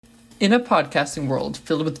In a podcasting world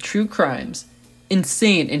filled with true crimes,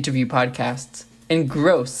 insane interview podcasts, and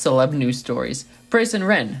gross celeb news stories, Bryce and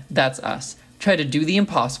Ren, that's us, try to do the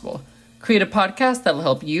impossible. Create a podcast that'll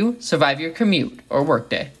help you survive your commute or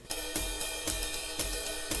workday.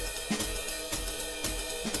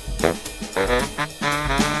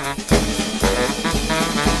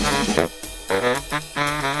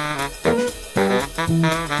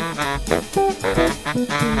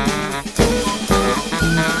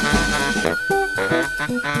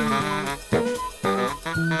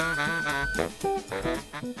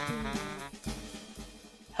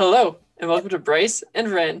 Hello, and welcome to Bryce and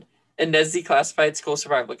Ren and Ned's Declassified School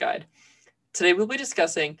Survival Guide. Today we'll be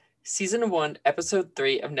discussing Season 1, Episode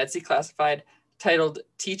 3 of Ned's Declassified, titled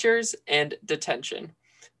Teachers and Detention.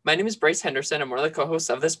 My name is Bryce Henderson. I'm one of the co-hosts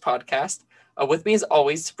of this podcast. With me as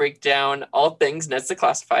always to break down all things Ned's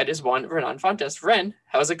Declassified is one Renan Fontes. Ren,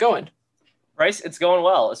 how's it going? Bryce, it's going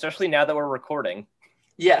well, especially now that we're recording.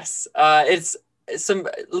 Yes, it's some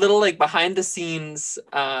little behind the scenes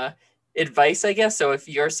advice, I guess. So if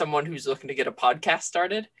you're someone who's looking to get a podcast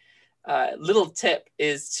started, little tip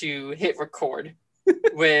is to hit record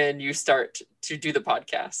when you start to do the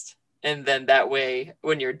podcast. And then that way,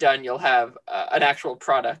 when you're done, you'll have an actual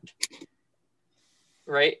product,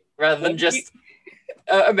 right? Rather than just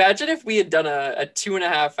imagine if we had done a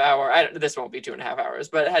 2.5 hour, this won't be 2.5 hours,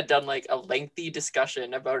 but had done a lengthy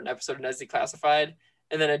discussion about an episode of Ned's Declassified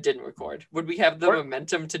and then it didn't record. Would we have the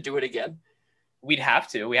momentum to do it again? We'd have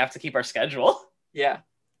to. We have to keep our schedule. Yeah.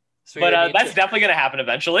 So but that's definitely going to happen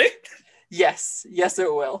eventually. Yes,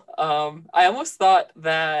 it will. I almost thought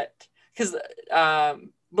that because,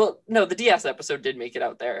 the DS episode did make it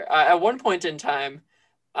out there. At one point in time,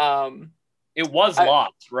 it was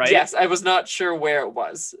lost, right? Yes, I was not sure where it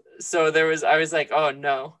was. So I was like, oh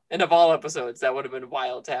no. And of all episodes, that would have been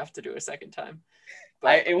wild to have to do a second time.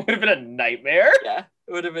 But it would have been a nightmare. Yeah,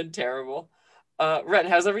 it would have been terrible. Ren,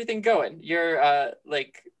 how's everything going? You're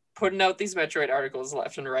putting out these Metroid articles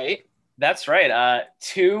left and right. That's right.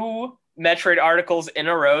 2 Metroid articles in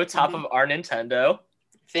a row, top of our Nintendo.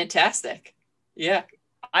 Fantastic. Yeah.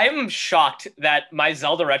 I'm shocked that my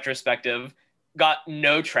Zelda retrospective got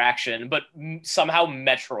no traction, but somehow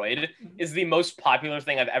Metroid is the most popular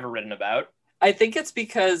thing I've ever written about. I think it's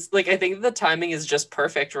because, I think the timing is just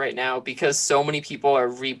perfect right now because so many people are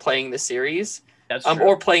replaying the series. That's true.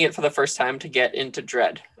 Or playing it for the first time to get into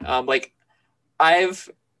Dread.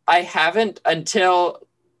 I haven't, until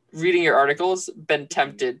reading your articles, been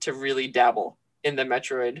tempted to really dabble in the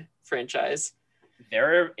Metroid franchise.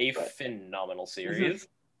 They're a phenomenal series.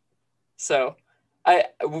 So,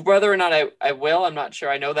 whether or not I will, I'm not sure.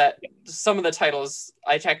 I know that some of the titles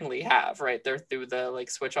I technically have, right? They're through the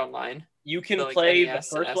Switch Online. You can play the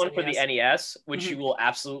first one for the NES, which you will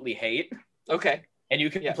absolutely hate. Okay. And you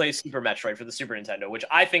can play Super Metroid for the Super Nintendo, which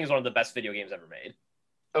I think is one of the best video games ever made.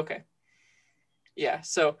 Okay. Yeah,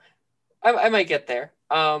 so I might get there.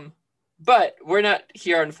 But we're not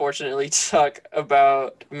here, unfortunately, to talk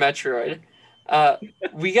about Metroid.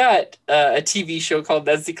 We got a TV show called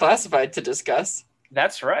Ned's Declassified to discuss.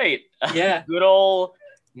 That's right. Yeah. Good old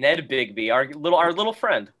Ned Bigby, our little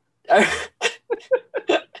friend.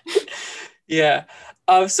 Yeah.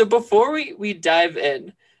 So before we dive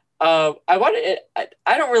in, I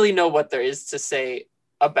don't really know what there is to say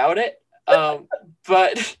about it.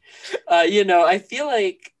 But I feel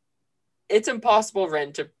like it's impossible,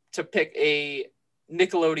 Ren, to pick a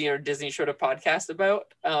Nickelodeon or Disney show to podcast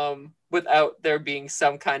about without there being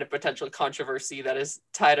some kind of potential controversy that is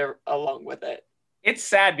tied along with it. It's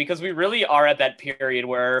sad because we really are at that period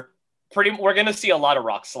where we're going to see a lot of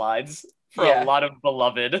rock slides for a lot of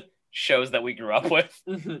beloved shows that we grew up with.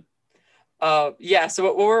 Mm-hmm. So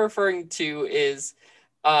what we're referring to is,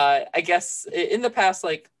 I guess in the past,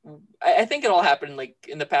 I think it all happened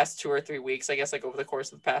in the past 2 or 3 weeks, I guess over the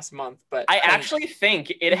course of the past month. But I actually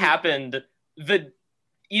think it happened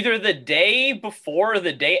either the day before or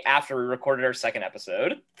the day after we recorded our second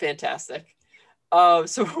episode. Fantastic.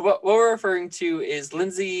 So what we're referring to is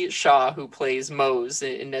Lindsay Shaw, who plays Mose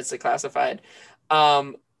in Ned's Declassified,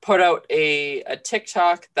 put out a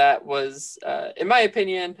TikTok that was, in my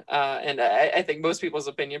opinion, and I think most people's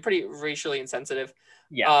opinion, pretty racially insensitive.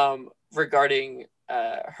 Yeah. Regarding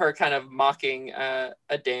her kind of mocking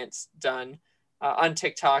a dance done on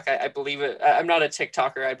TikTok. I believe it. I'm not a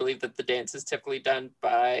TikToker. I believe that the dance is typically done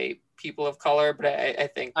by people of color, but I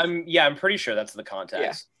think I'm pretty sure that's the context.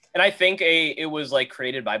 Yeah. And I think it was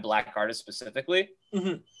created by Black artists specifically.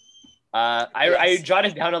 Mm-hmm. I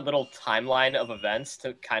jotted down a little timeline of events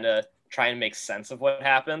to kind of try and make sense of what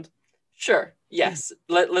happened. Sure. Yes.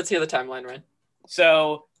 Let's hear the timeline, Ryan.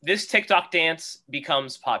 So this TikTok dance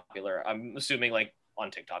becomes popular. I'm assuming like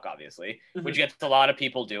on TikTok, obviously, which gets a lot of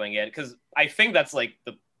people doing it because I think that's like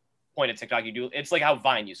the point of TikTok. It's like how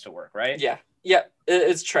Vine used to work, right? Yeah. Yeah,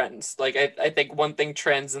 it's trends. Like I think one thing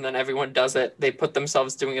trends and then everyone does it. They put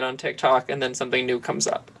themselves doing it on TikTok and then something new comes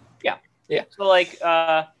up. Yeah. Yeah. So like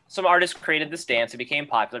some artists created this dance. It became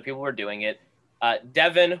popular. People were doing it.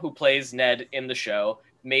 Devin, who plays Ned in the show,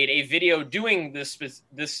 made a video doing this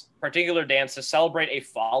particular dance to celebrate a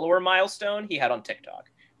follower milestone he had on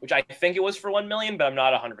TikTok, which I think it was for 1 million, but I'm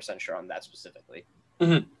not 100% sure on that specifically.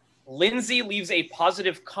 Mm-hmm. Lindsay leaves a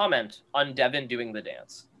positive comment on Devin doing the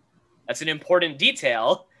dance. That's an important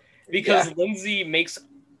detail because Lindsay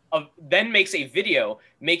then makes a video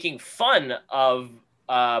making fun of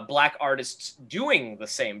Black artists doing the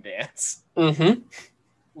same dance. Mm-hmm.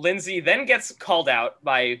 Lindsay then gets called out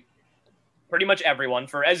by pretty much everyone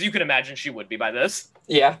for, as you can imagine, she would be by this.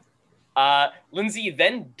 Yeah. Lindsay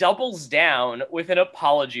then doubles down with an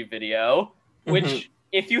apology video, which,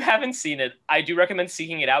 if you haven't seen it, I do recommend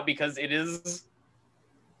seeking it out because it's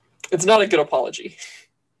not a good apology.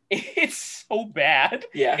 It's so bad.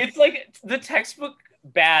 Yeah. It's like the textbook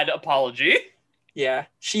bad apology. Yeah.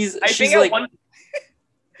 She's she's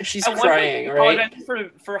at crying, right?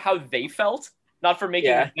 For how they felt, not for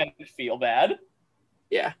making them feel bad.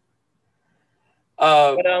 Yeah.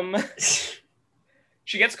 But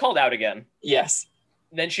she gets called out again. Yes.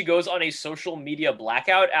 Then she goes on a social media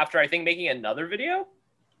blackout after, I think, making another video.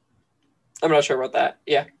 I'm not sure about that.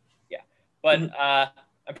 Yeah. Yeah. But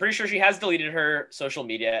I'm pretty sure she has deleted her social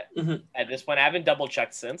media at this point. I haven't double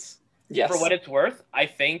checked since. Yes. For what it's worth, I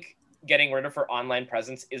think getting rid of her online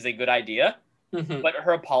presence is a good idea. But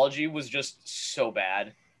her apology was just so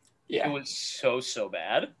bad. Yeah. It was so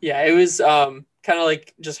bad. Yeah, it was kind of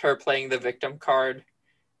like just her playing the victim card.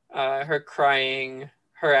 Her crying,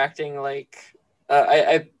 her acting like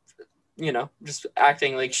just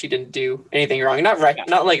acting like she didn't do anything wrong.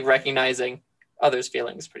 Not like recognizing others'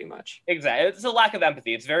 feelings, pretty much. Exactly. It's a lack of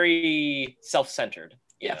empathy. It's very self-centered.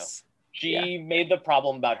 Yes. She made the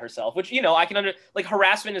problem about herself, which, I can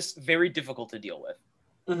harassment is very difficult to deal with,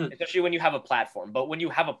 especially when you have a platform. But when you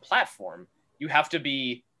have a platform, you have to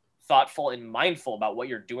be thoughtful and mindful about what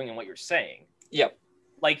you're doing and what you're saying. Yep.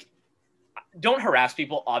 Like, don't harass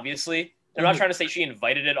people, obviously. I'm not trying to say she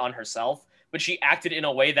invited it on herself, but she acted in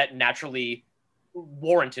a way that naturally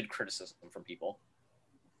warranted criticism from people.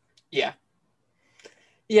 Yeah.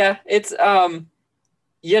 Yeah, it's I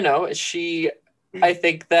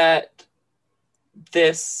think that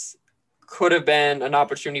this could have been an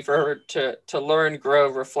opportunity for her to learn, grow,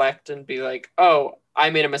 reflect, and be like, oh,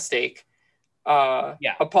 I made a mistake.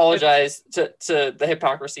 Apologize to the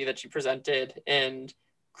hypocrisy that she presented and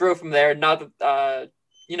grow from there. Not that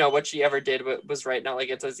what she ever did was right. Not like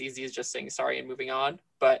it's as easy as just saying sorry and moving on.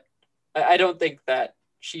 But I don't think that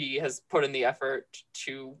she has put in the effort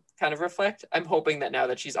to kind of reflect. I'm hoping that now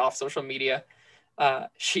that she's off social media,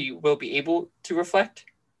 she will be able to reflect.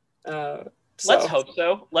 Let's hope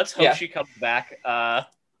so. Let's hope she comes back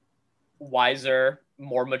wiser,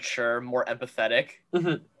 more mature, more empathetic.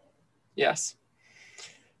 Yes.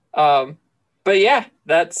 But yeah,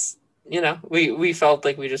 that's, we felt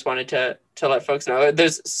like we just wanted to let folks know.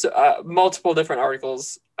 There's multiple different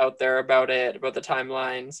articles out there about it, about the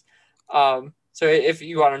timelines. So if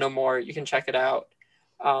you want to know more, you can check it out.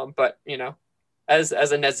 But, as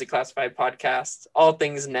a Ned's Declassified podcast, all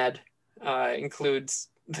things Ned includes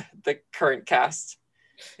the current cast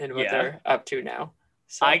and what they're up to now.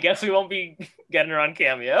 So I guess we won't be getting her on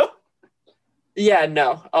Cameo. Yeah,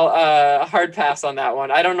 no. I'll hard pass on that one.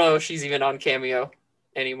 I don't know if she's even on Cameo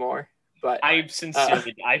anymore. But I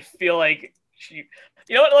sincerely, I feel like she.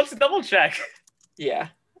 You know what? Let's double check. Yeah,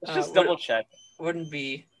 let's just double check. Wouldn't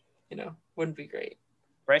be great.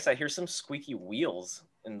 Bryce, I hear some squeaky wheels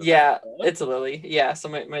in the background. It's Lily. Yeah, so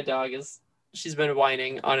my dog she's been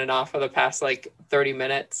whining on and off for the past 30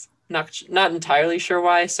 minutes. Not entirely sure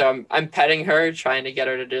why. So I'm petting her, trying to get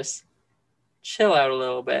her to just chill out a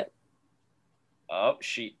little bit. Oh,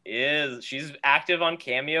 she is. She's active on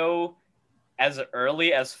Cameo as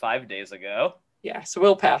early as 5 days ago. Yeah, so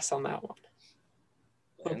we'll pass on that one.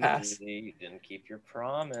 We'll pass. You didn't keep your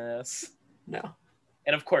promise. No.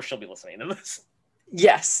 And of course she'll be listening to this.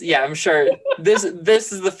 Yes, yeah, I'm sure. This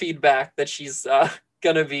is the feedback that she's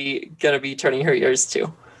gonna be turning her ears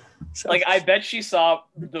to. So. I bet she saw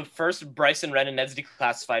the first Bryson Wren and Ned's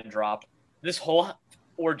Declassified drop. This whole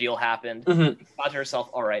ordeal happened. Thought to herself,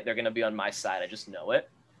 all right, they're gonna be on my side. I just know it.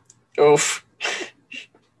 Oof.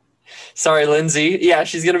 Sorry, Lindsay. Yeah,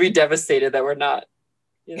 she's gonna be devastated that we're not,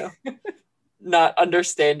 not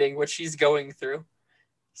understanding what she's going through.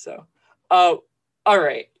 So, All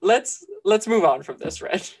right, let's move on from this,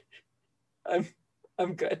 Red.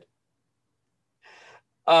 I'm good.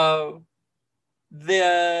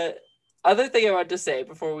 The other thing I want to say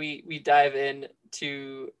before we dive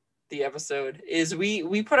into the episode is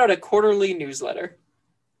we put out a quarterly newsletter,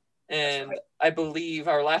 and right. I believe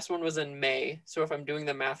our last one was in May. So if I'm doing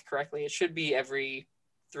the math correctly, it should be every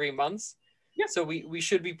 3 months. Yeah. So we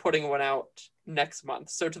should be putting one out next month.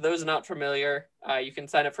 So to those not familiar, you can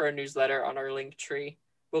sign up for a newsletter on our Linktree.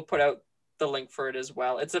 We'll put out the link for it as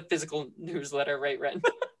well. It's a physical newsletter, right, Ren?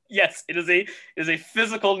 Yes, it is a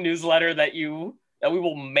physical newsletter that we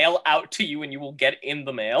will mail out to you and you will get in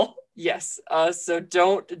the mail. Yes. So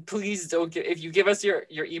please don't if you give us your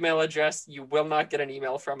email address, you will not get an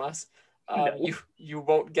email from us. No. You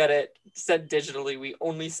won't get it sent digitally. We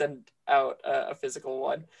only send out a physical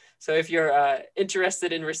one. So if you're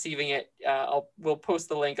interested in receiving it, we'll post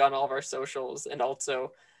the link on all of our socials. And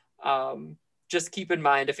also just keep in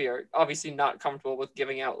mind, if you're obviously not comfortable with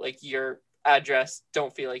giving out like your address,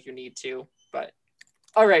 don't feel like you need to. But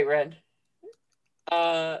all right, Ren.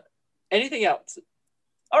 Anything else?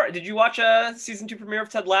 All right. Did you watch season 2 premiere of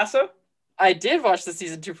Ted Lasso? I did watch the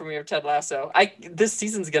season 2 premiere of Ted Lasso. This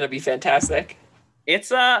season's gonna be fantastic.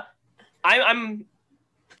 It's I'm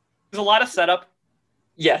there's a lot of setup.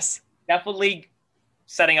 Yes. Definitely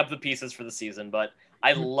setting up the pieces for the season, but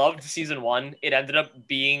I loved season 1. It ended up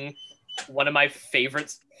being one of my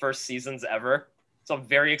favorite first seasons ever. So I'm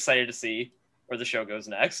very excited to see where the show goes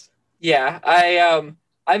next. Yeah,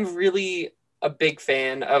 I'm really a big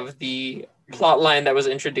fan of the plot line that was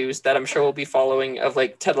introduced that I'm sure we'll be following, of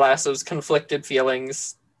like Ted Lasso's conflicted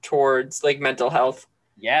feelings towards like mental health.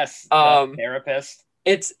 Yes, the therapist.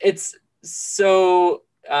 It's so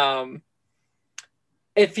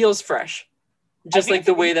it feels fresh, just like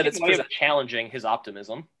the way that it's presented. Challenging his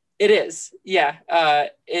optimism. It is, yeah.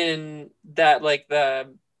 In that, like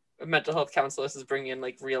the mental health counselor is bringing in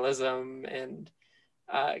like realism and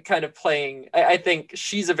kind of playing. I think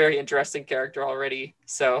she's a very interesting character already,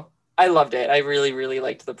 so I loved it. I really, really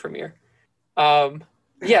liked the premiere.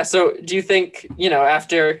 Yeah. So, do you think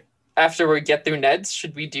after we get through Ned's,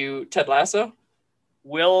 should we do Ted Lasso?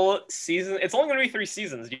 It's only going to be 3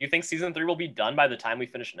 seasons. Do you think season 3 will be done by the time we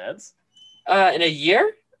finish Ned's? In a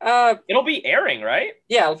year? It'll be airing, right?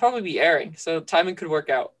 Yeah, it'll probably be airing. So timing could work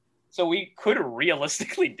out. So we could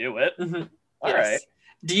realistically do it. Mm-hmm. All right.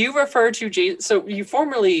 Do you refer to Jason? So you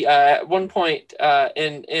formerly, at one point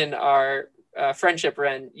in our friendship,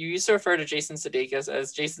 Ren, you used to refer to Jason Sudeikis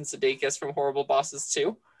as Jason Sudeikis from Horrible Bosses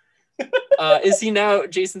 2. Is he now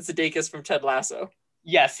Jason Sudeikis from Ted Lasso?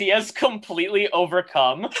 Yes, he has completely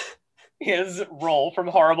overcome his role from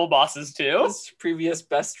Horrible Bosses 2. His previous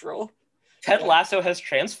best role. Ted Lasso has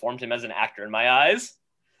transformed him as an actor in my eyes.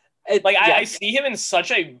 I see him in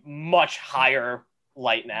such a much higher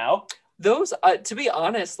light now. Those, to be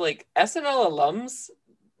honest, like SNL alums,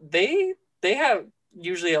 they have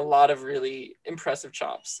usually a lot of really impressive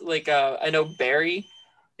chops. Like I know Barry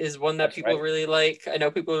is one that people really like. I know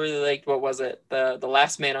people really liked, what was it? The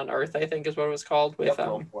Last Man on Earth, I think is what it was called. With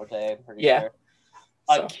Forte, yeah.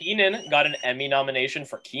 Sure. Kenan got an Emmy nomination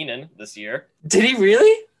for Kenan this year. Did he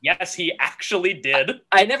really? Yes, he actually did.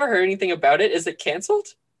 I never heard anything about it. Is it canceled?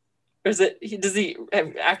 Or is it? Does he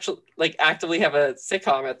actively have a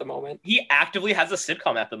sitcom at the moment? He actively has a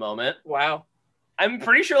sitcom at the moment. Wow. I'm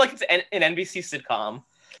pretty sure it's an NBC sitcom.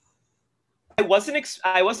 I wasn't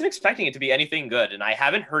expecting it to be anything good, and I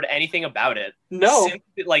haven't heard anything about it. No. Since,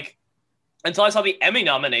 until I saw the Emmy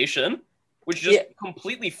nomination, which just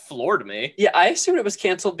completely floored me. Yeah, I assumed it was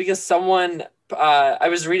canceled because someone. I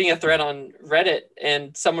was reading a thread on Reddit,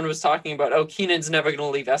 and someone was talking about, Kenan's never going to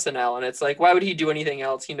leave SNL, and it's like, why would he do anything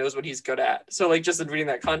else? He knows what he's good at. So, just in reading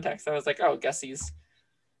that context, I was like, guess he's,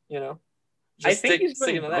 I think he's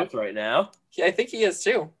doing both right now. Yeah, I think he is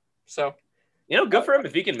too. So, good for him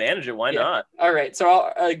if he can manage it. Why not? All right, so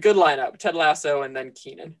a good lineup: Ted Lasso and then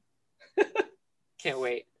Kenan. Can't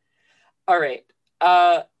wait. All right,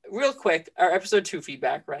 real quick, our episode 2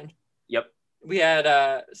 feedback, Ren. Yep. We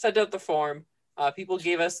had sent out the form. People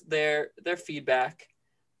gave us their feedback,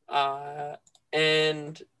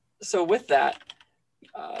 and so with that,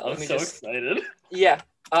 I'm so excited. Yeah.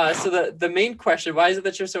 So the main question: why is it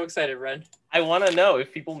that you're so excited, Ren? I want to know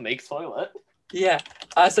if people make toilet. Yeah.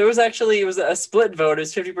 So it was a split vote. It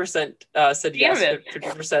was 50% said yes,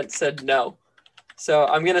 50% said no. So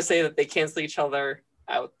I'm gonna say that they cancel each other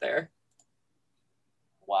out there.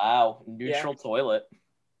 Wow. Neutral toilet.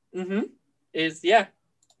 Mm-hmm.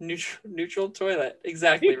 Neutral toilet.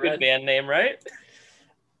 Exactly. Good band name, right?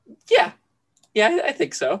 Yeah, I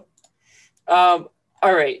think so. All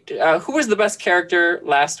right. Who was the best character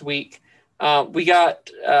last week? We got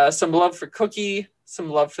some love for Cookie, some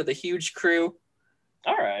love for the Huge Crew.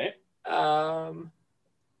 All right.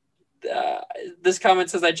 This comment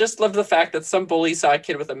says, I just love the fact that some bullies saw a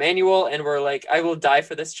kid with a manual and were like, I will die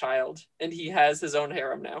for this child. And he has his own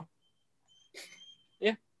harem now.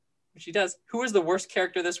 Yeah, which he does. Who was the worst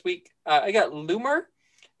character this week? I got Loomer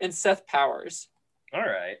and Seth Powers. All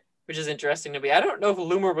right. Which is interesting to me. I don't know if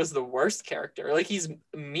Loomer was the worst character. Like, he's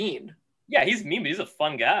mean. Yeah, he's mean, but he's a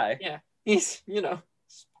fun guy. Yeah, he's,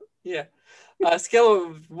 yeah. Scale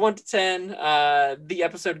of 1 to 10, the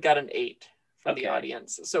episode got an 8 from the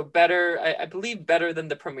audience. So better, I believe better than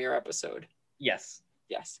the premiere episode. Yes.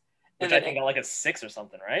 And which I think got like a 6 or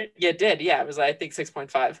something, right? Yeah, it did. Yeah, it was, I think,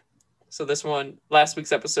 6.5. So this one, last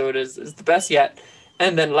week's episode is the best yet.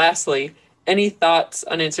 And then lastly, any thoughts,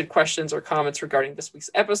 unanswered questions, or comments regarding this week's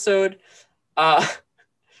episode? I've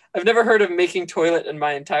never heard of making toilet in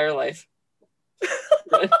my entire life.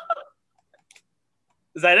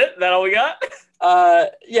 Is that it? That all we got?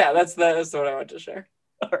 Yeah, that's what I want to share.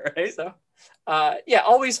 All right. So, yeah,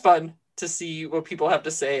 always fun to see what people have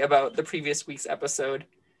to say about the previous week's episode.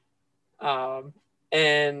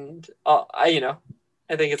 And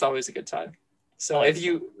I think it's always a good time. So if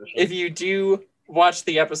you do watch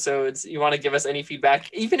the episodes, you want to give us any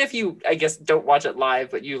feedback, even if you, I guess, don't watch it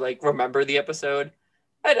live, but you like remember the episode,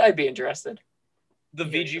 I'd be interested. The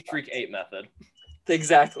VG Freak 8 method.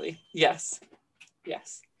 Exactly. Yes.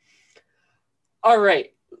 All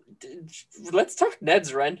right. Let's talk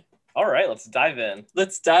Ned's, Ren. All right, let's dive in.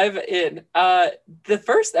 The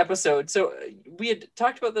first episode, so we had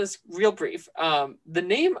talked about this real brief. The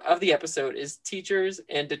name of the episode is Teachers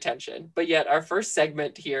and Detention, but yet our first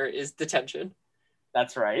segment here is Detention.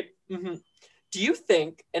 That's right. Mm-hmm. Do you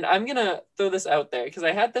think, and I'm going to throw this out there because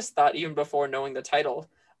I had this thought even before knowing the title,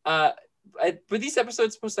 were these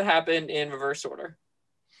episodes supposed to happen in reverse order?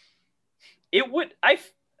 It would,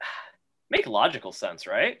 make logical sense,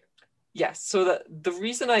 right? Yes. So the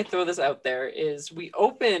reason I throw this out there is we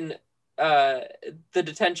open the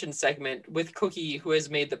detention segment with Cookie, who has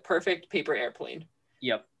made the perfect paper airplane.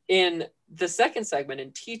 Yep. In the second segment,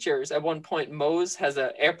 in Teachers, at one point, Mose has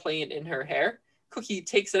an airplane in her hair. Cookie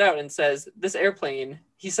takes it out and says, this airplane,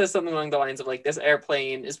 he says something along the lines of like, this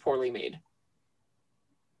airplane is poorly made.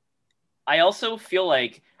 I also feel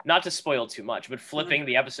like, not to spoil too much, but flipping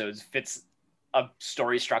the episodes fits a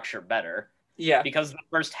story structure better. Yeah. Because the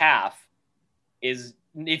first half is,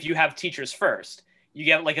 if you have Teachers first, you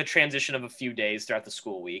get like a transition of a few days throughout the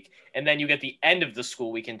school week, and then you get the end of the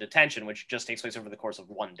school week in detention, which just takes place over the course of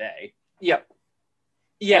one day. Yep.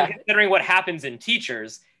 Yeah. And considering what happens in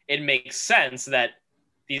Teachers, it makes sense that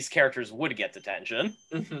these characters would get detention.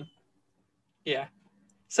 Mm-hmm. Yeah.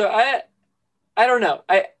 So I don't know.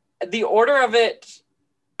 The order of it,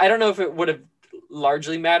 I don't know if it would have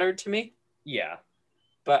largely mattered to me. Yeah.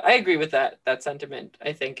 But I agree with that sentiment.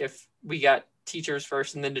 I think if we got Teachers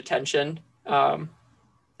first and then detention, I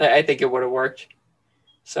think it would have worked.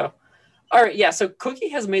 So, all right. Yeah. So Cookie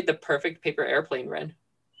has made the perfect paper airplane, Ren.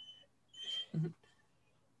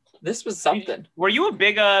 This was something. Were you a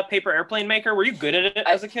big paper airplane maker? Were you good at it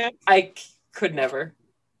as a kid? I could never.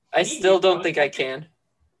 I still don't think I can.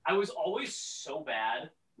 I was always so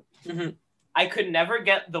bad. Mm-hmm. I could never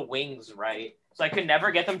get the wings right. So I could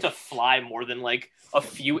never get them to fly more than like a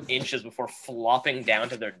few inches before flopping down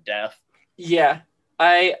to their death. Yeah.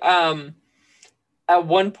 At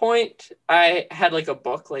one point I had like a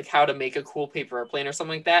book, like how to make a cool paper airplane or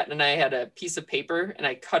something like that. And I had a piece of paper and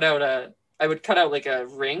I would cut out like a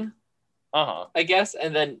ring, I guess.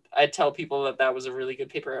 And then I'd tell people that was a really good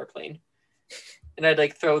paper airplane. And I'd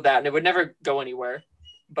like throw that and it would never go anywhere,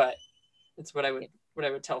 but it's what I would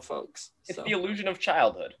tell folks. It's the illusion of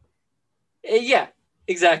childhood. Yeah,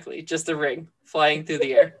 exactly. Just a ring flying through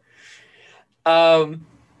the air.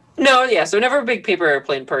 No, yeah. So never a big paper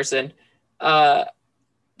airplane person.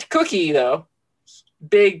 Cookie though,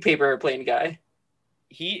 big paper airplane guy.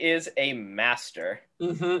 He is a master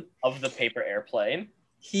of the paper airplane.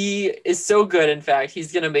 He is so good. In fact,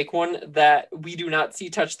 he's going to make one that we do not see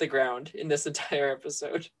touch the ground in this entire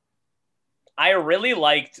episode. I really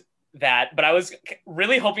liked that, but I was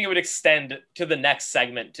really hoping it would extend to the next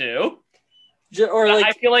segment too. Or like,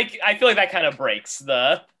 I feel like that kind of breaks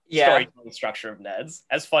the storytelling structure of Ned's,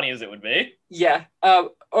 as funny as it would be. Yeah.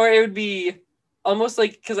 Or it would be almost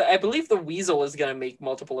like, because I believe the Weasel is going to make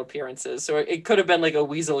multiple appearances. So it could have been like a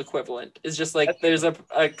Weasel equivalent. It's just like there's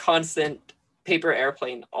a constant paper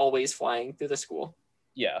airplane always flying through the school.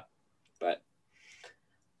 Yeah. But,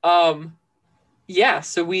 yeah,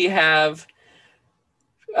 so we have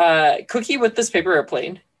Cookie with this paper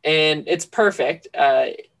airplane, and it's perfect.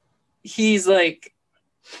 He's like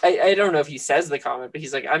I don't know if he says the comment, but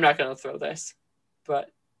he's like, I'm not going to throw this.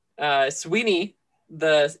 But Sweeney,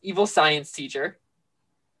 the evil science teacher,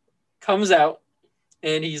 comes out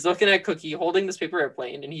and he's looking at Cookie holding this paper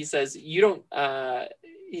airplane, and he says, "You don't."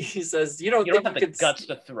 He says, "You don't think have the guts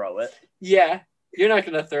to throw it." Yeah, you're not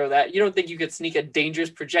going to throw that. You don't think you could sneak a dangerous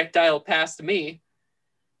projectile past me?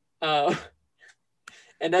 And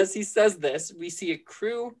as he says this, we see a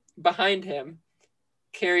crew behind him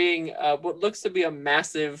carrying what looks to be a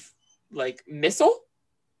massive, like, missile.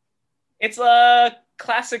 It's a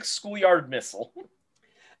classic schoolyard missile.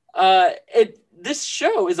 This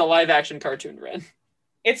show is a live-action cartoon, Ren.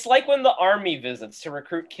 It's like when the army visits to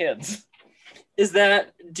recruit kids. Do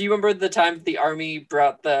you remember the time the army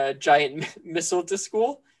brought the giant missile to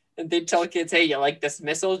school? And they'd tell kids, hey, you like this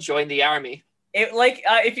missile? Join the army.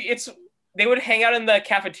 They would hang out in the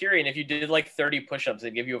cafeteria, and if you did like 30 push-ups,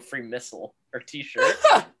 they'd give you a free missile or t-shirt.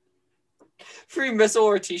 Free missile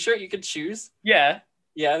or t-shirt, you could choose. Yeah.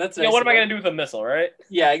 Yeah, that's nice. Yeah, what am I going to do with a missile, right?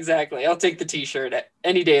 Yeah, exactly. I'll take the t-shirt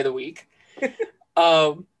any day of the week.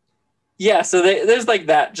 Yeah, so there's like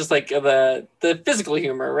that, just like the physical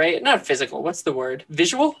humor, right? Not physical. What's the word?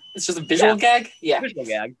 Visual? It's just a visual gag? Yeah. Visual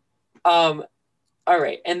gag. All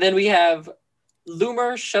right. And then we have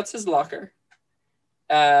Loomer shuts his locker,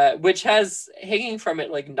 which has hanging from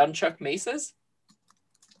it like nunchuck maces.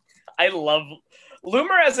 I love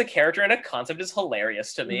Loomer as a character and a concept is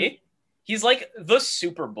hilarious to me. Mm-hmm. He's like the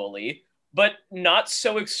super bully, but not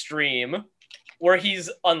so extreme where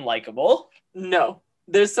he's unlikable. No.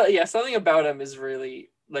 There's something about him is really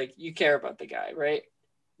like you care about the guy, right?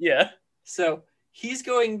 Yeah. So he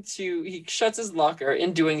shuts his locker.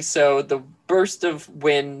 In doing so, the burst of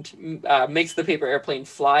wind makes the paper airplane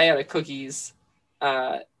fly out of Cookie's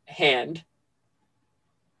hand,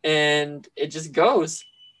 and it just goes,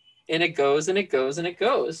 and it goes, and it goes, and it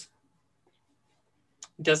goes.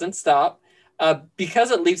 It doesn't stop.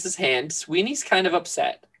 Because it leaves his hand, Sweeney's kind of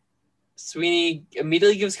upset. Sweeney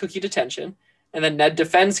immediately gives Cookie detention. And then Ned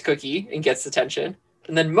defends Cookie and gets detention.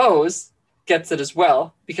 And then Mose gets it as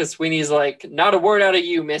well, because Sweeney's like, not a word out of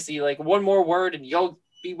you, Missy. Like, one more word and you'll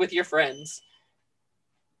be with your friends.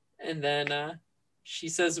 And then she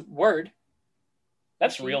says, word.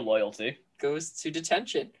 That's real loyalty. Goes to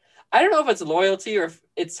detention. I don't know if it's loyalty or if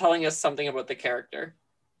it's telling us something about the character.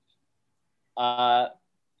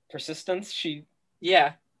 Persistence. She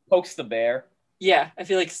pokes the bear. Yeah, I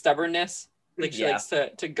feel like stubbornness. Like she likes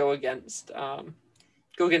to go against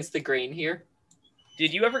the grain here.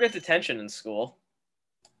 Did you ever get detention in school?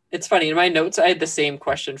 It's funny. In my notes, I had the same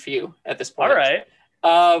question for you at this point. All right.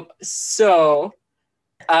 So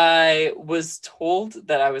I was told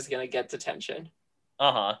that I was going to get detention.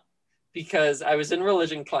 Uh-huh. Because I was in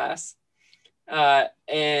religion class,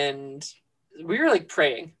 and we were like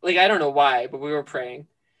praying. Like, I don't know why, but we were praying.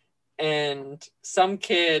 And some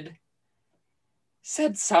kid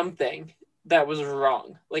said something that was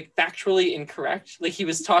wrong, like factually incorrect. Like he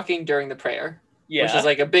was talking during the prayer, which is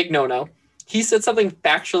like a big no-no. He said something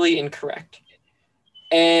factually incorrect.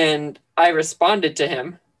 And I responded to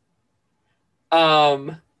him.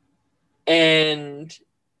 And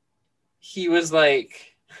he was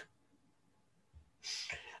like,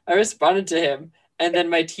 I responded to him. And then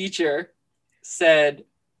my teacher said,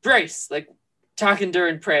 Bryce, like talking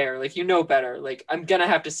during prayer, like, you know better. Like, I'm going to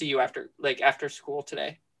have to see you after school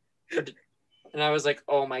today. And I was like,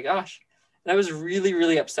 oh my gosh. And I was really,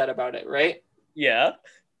 really upset about it, right? Yeah.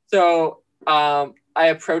 So I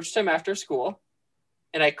approached him after school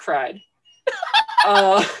and I cried.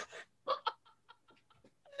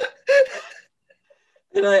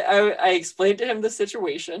 And I explained to him the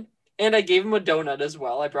situation, and I gave him a donut as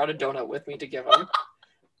well. I brought a donut with me to give him.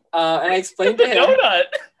 And I explained to him. Donut?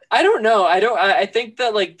 I don't know. I think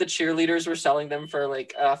that like the cheerleaders were selling them for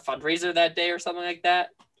like a fundraiser that day or something like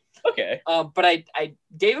that. Okay. But I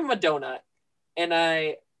gave him a donut, and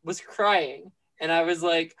I was crying, and I was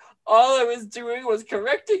like, all I was doing was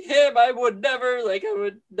correcting him. I would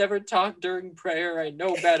never talk during prayer. I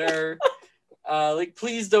know better. Like,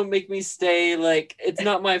 please don't make me stay. Like, it's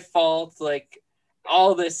not my fault. Like,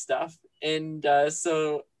 all this stuff. And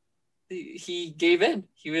so he gave in.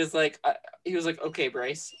 He was like, okay,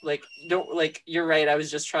 Bryce, like, don't, like, you're right. I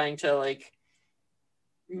was just trying to like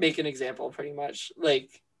make an example, pretty much.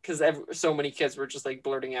 Like, because so many kids were just like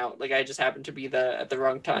blurting out. Like, I just happened to be at the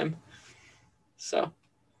wrong time. So,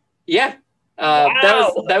 yeah.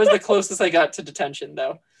 Wow. That was the closest I got to detention,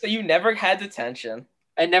 though. So you never had detention?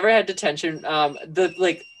 I never had detention. The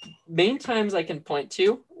like main times I can point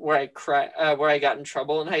to where I where I got in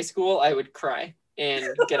trouble in high school, I would cry and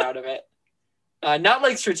get out of it. Not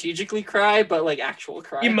like strategically cry, but like actual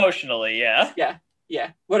cry. Emotionally, yeah. Yeah.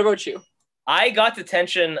 Yeah. What about you? I got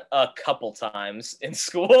detention a couple times in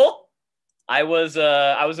school. I was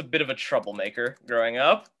a bit of a troublemaker growing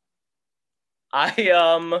up. God,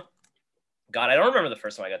 I don't remember the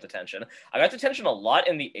first time I got detention. I got detention a lot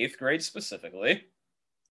in the 8th grade specifically.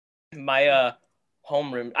 My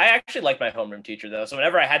homeroom, I actually liked my homeroom teacher though, so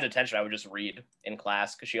whenever I had detention, I would just read in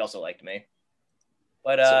class because she also liked me.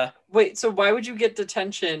 But so why would you get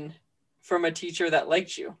detention from a teacher that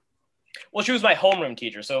liked you? Well, she was my homeroom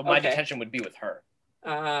teacher, so my detention would be with her.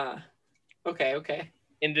 Okay.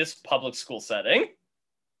 In this public school setting.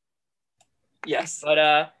 Yes.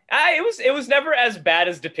 But it was never as bad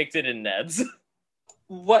as depicted in Ned's.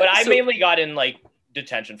 But I mainly got in like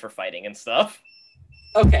detention for fighting and stuff.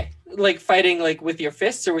 Okay. Like fighting like with your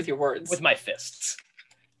fists or with your words? With my fists.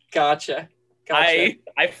 Gotcha. I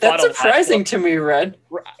fought. That's surprising to me, Red.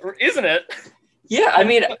 Isn't it? Yeah, I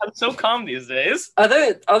mean, I'm so calm these days.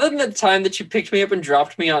 Other than the time that you picked me up and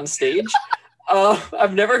dropped me on stage,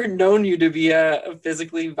 I've never known you to be a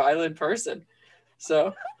physically violent person.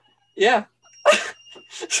 So, yeah.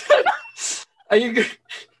 Are you?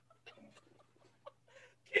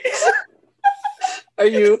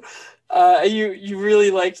 You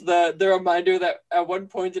really liked the reminder that at one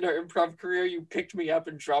point in our improv career you picked me up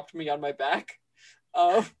and dropped me on my back?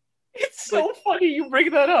 It's so funny you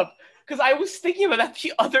bring that up because I was thinking about that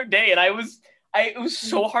the other day and it was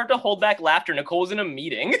so hard to hold back laughter. Nicole was in a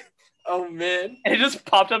meeting. Oh man! And it just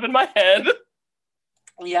popped up in my head.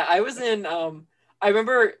 Yeah, I was in. I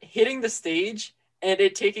remember hitting the stage and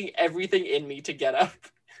it taking everything in me to get up.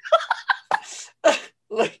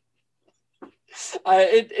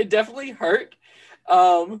 It definitely hurt,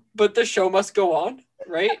 but the show must go on,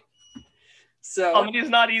 right? So comedy is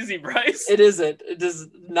not easy, Bryce. It isn't. It is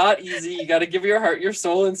not easy. You got to give your heart, your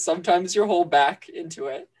soul, and sometimes your whole back into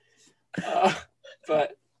it.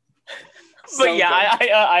 But yeah,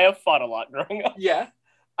 I have fought a lot growing up. Yeah,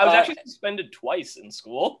 I was actually suspended twice in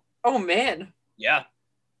school. Oh man. Yeah.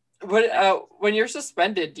 But when you're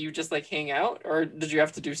suspended, do you just like hang out, or did you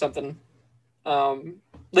have to do something?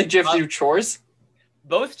 Did you have to do chores?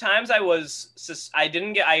 Both times I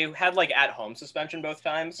had like at home suspension both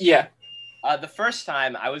times. Yeah. The first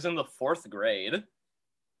time I was in the 4th grade.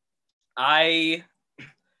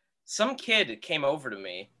 Some kid came over to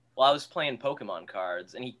me while I was playing Pokemon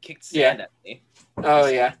cards and he kicked sand at me. Oh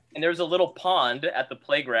yeah. And there was a little pond at the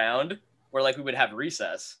playground where like we would have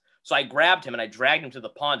recess. So I grabbed him and I dragged him to the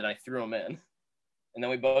pond and I threw him in. And then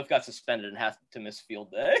we both got suspended and had to miss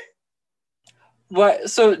field day. What?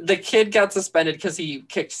 So the kid got suspended because he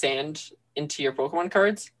kicked sand into your Pokemon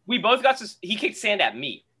cards? We both he kicked sand at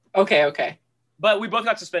me. Okay. But we both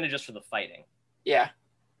got suspended just for the fighting. Yeah.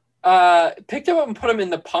 Picked him up and put him in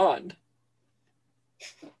the pond.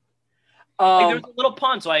 Like there was a little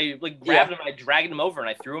pond, so I like grabbed him and I dragged him over and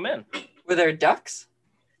I threw him in. Were there ducks?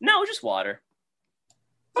 No, just water.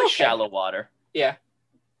 Like shallow water. Yeah.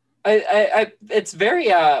 I it's very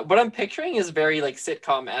what I'm picturing is very like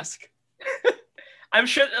sitcom-esque. I'm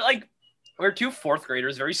sure like we're 2 4th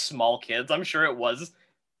graders, very small kids. I'm sure it was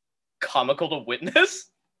comical to witness.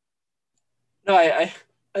 No, I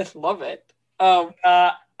love it.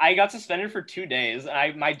 I got suspended for 2 days.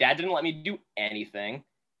 My dad didn't let me do anything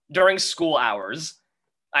during school hours.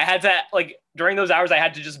 I had to during those hours I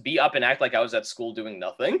had to just be up and act like I was at school doing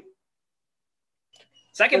nothing.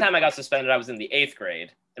 Second time I got suspended, I was in the 8th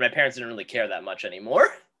grade, and my parents didn't really care that much anymore.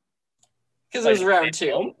 Because it was round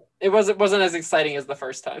 2. It wasn't as exciting as the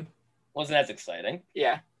first time. Wasn't as exciting.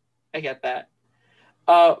 Yeah, I get that.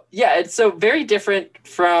 Yeah, it's so very different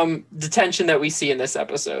from detention that we see in this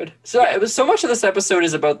episode. So it was so much of this episode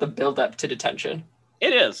is about the build up to detention.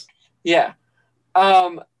 It is. Yeah.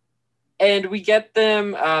 And we get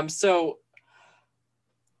them. So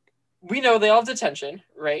we know they all have detention,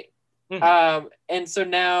 right? Mm-hmm. And so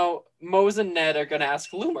now Mose and Ned are going to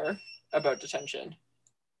ask Loomer about detention.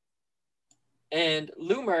 And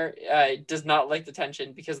Loomer does not like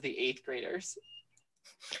detention because of the 8th graders.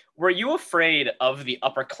 Were you afraid of the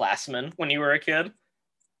upperclassmen when you were a kid?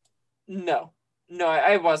 No,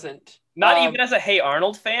 I wasn't. Not even as a Hey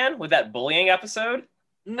Arnold fan with that bullying episode?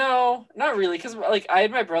 No, not really. Because I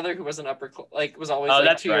had my brother who was an was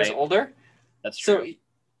always 2 years older. That's true.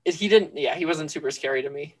 So he didn't. Yeah, he wasn't super scary to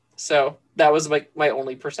me. So that was my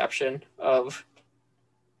only perception of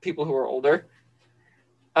people who were older.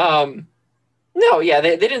 No, yeah,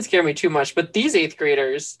 they didn't scare me too much. But these 8th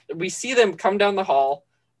graders, we see them come down the hall.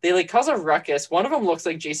 They cause a ruckus. One of them looks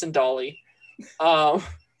like Jason Dolly. They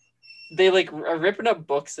are ripping up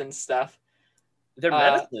books and stuff. They're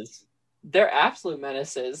menaces. They're absolute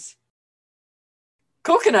menaces.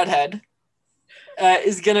 Coconut Head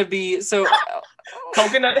is gonna be so.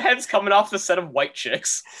 Coconut Head's coming off the set of White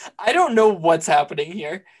Chicks. I don't know what's happening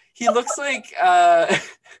here. He looks like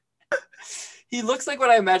he looks like what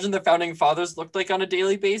I imagine the founding fathers looked like on a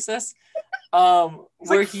daily basis.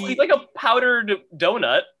 He's like a powdered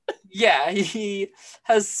donut. Yeah, he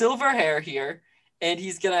has silver hair here, and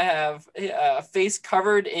he's gonna have a face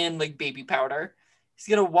covered in like baby powder. He's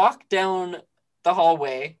gonna walk down the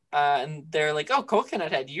hallway, and they're like, "Oh,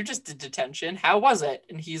 Coconut Head, you just did detention. How was it?"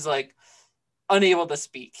 And he's like, unable to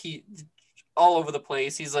speak. He all over the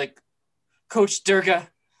place. He's like, "Coach Durga,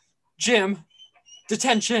 Jim,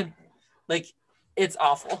 detention." Like, it's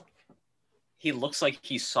awful. He looks like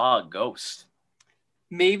he saw a ghost.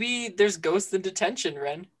 Maybe there's ghosts in detention,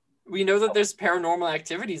 Ren. We know that there's paranormal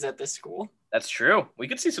activities at this school. That's true. We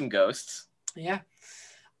could see some ghosts. Yeah.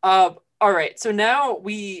 All right. So now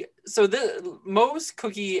Mose,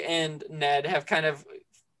 Cookie, and Ned have kind of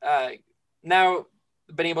now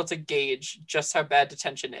been able to gauge just how bad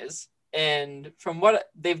detention is. And from what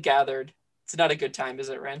they've gathered, it's not a good time, is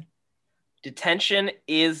it, Ren? Detention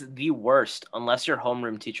is the worst unless your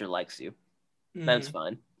homeroom teacher likes you. That's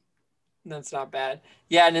fine. That's not bad.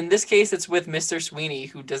 Yeah, and in this case, it's with Mr. Sweeney,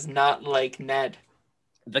 who does not like Ned.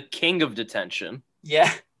 The king of detention.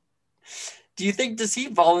 Yeah. Do you think, does he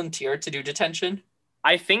volunteer to do detention?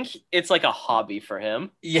 I think it's like a hobby for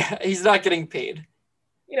him. Yeah, he's not getting paid.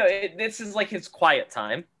 You know, this is like his quiet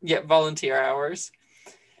time. Yeah, volunteer hours.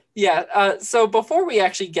 Yeah, so before we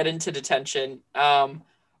actually get into detention,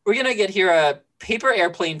 we're going to get here a paper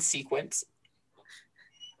airplane sequence,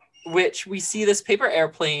 which we see this paper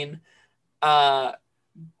airplane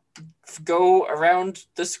go around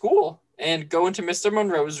the school and go into Mr.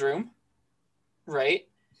 Monroe's room, right?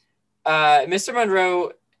 Mr.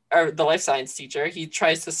 Monroe, or the life science teacher, he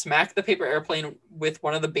tries to smack the paper airplane with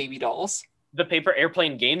one of the baby dolls. The paper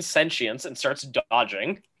airplane gains sentience and starts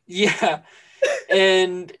dodging. Yeah.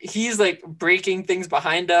 And he's like breaking things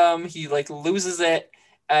behind him. He like loses it.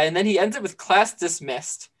 And then he ends it with class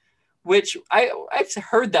dismissed, which I've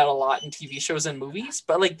heard that a lot in TV shows and movies,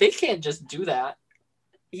 but like they can't just do that.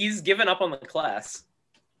 He's given up on the class.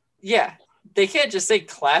 Yeah. They can't just say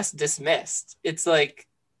class dismissed. It's like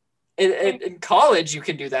in college you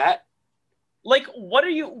can do that. Like,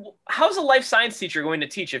 how's a life science teacher going to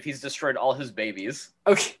teach if he's destroyed all his babies?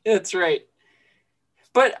 Okay, that's right.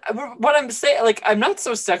 But what I'm saying, like, I'm not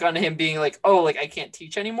so stuck on him being like, oh, like, I can't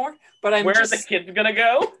teach anymore. But Where are the kids gonna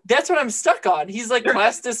go? That's what I'm stuck on. He's like,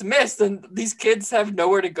 class dismissed, and these kids have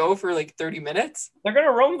nowhere to go for like 30 minutes. They're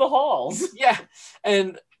gonna roam the halls. Yeah,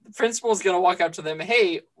 and the principal's gonna walk up to them,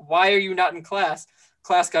 hey, why are you not in class?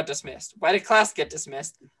 Class got dismissed. Why did class get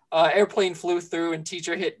dismissed? Airplane flew through and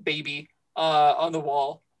teacher hit baby on the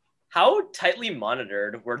wall. How tightly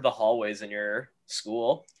monitored were the hallways in your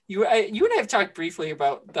school? You and I have talked briefly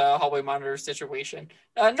about the hallway monitor situation.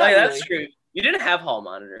 Not yeah, really. That's true. You didn't have hall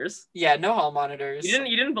monitors. Yeah, no hall monitors. You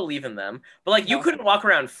didn't believe in them. But like you couldn't walk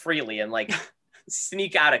around freely and like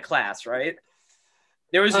sneak out of class, right?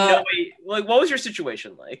 There was no way. Like, what was your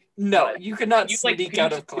situation like? No, you could not sneak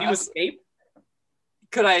out of class. Could you escape?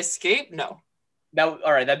 Could I escape? No.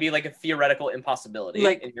 All right, that'd be like a theoretical impossibility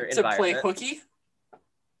like, in your to environment. play hooky?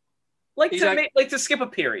 Like to skip a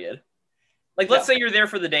period. Like, let's say you're there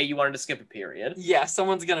for the day, you wanted to skip a period. Yeah,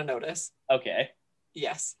 someone's gonna notice. Okay.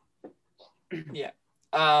 Yes. Yeah.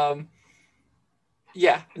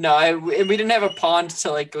 Yeah. No, we didn't have a pond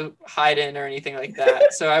to like go hide in or anything like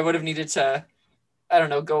that. So I would have needed to, I don't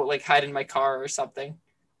know, go like hide in my car or something.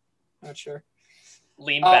 Not sure.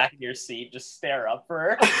 Lean back in your seat, just stare up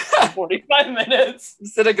for 45 minutes.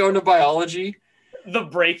 Instead of going to biology. The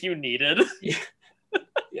break you needed. Yeah.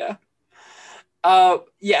 Yeah.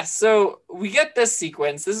 Yeah, so we get this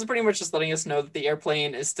sequence. This is pretty much just letting us know that the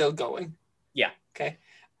airplane is still going. Yeah. Okay.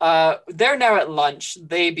 They're now at lunch,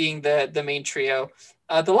 they being the main trio.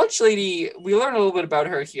 The lunch lady, we learn a little bit about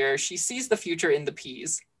her here. She sees the future in the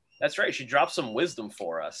peas. That's right. She drops some wisdom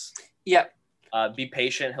for us. Yep. Be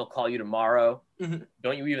patient. He'll call you tomorrow. Mm-hmm.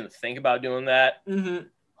 Don't you even think about doing that? Mm-hmm.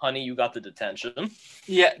 Honey, you got the detention.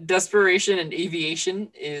 Yeah, desperation and aviation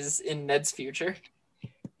is in Ned's future.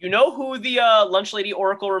 You know who the lunch lady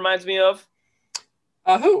oracle reminds me of?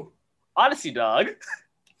 Who? Odyssey Dog.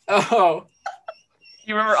 Oh.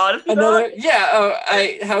 You remember Odyssey Dog? Yeah.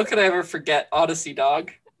 Oh, how could I ever forget Odyssey Dog,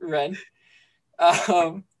 Ren?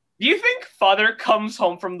 Do you think Father Comes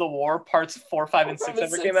Home from the War parts 4, 5, and 6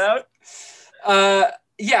 ever came out?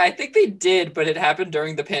 Yeah, I think they did, but it happened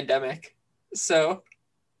during the pandemic, so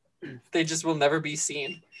they just will never be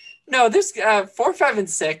seen. No, there's 4, 5, and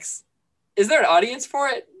 6. Is there an audience for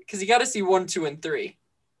it? Because you got to see 1, 2, and 3,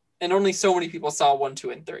 and only so many people saw 1,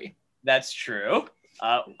 2, and 3. That's true.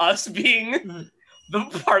 Us being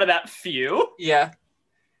the part of that few. Yeah.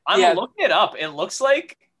 I'm looking it up. It looks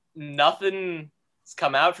like nothing's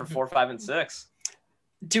come out for 4, 5, and 6.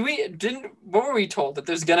 What were we told? That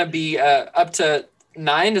there's gonna be up to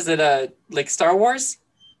 9? Is it like Star Wars?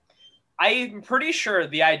 I'm pretty sure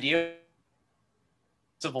the idea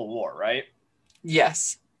Civil War, right?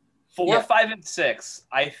 Yes. 4, 5, and 6,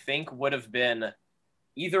 I think, would have been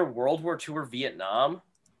either World War II or Vietnam.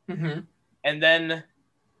 Mm-hmm. And then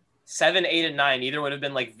 7, 8, and 9 either would have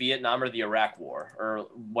been like Vietnam or the Iraq War or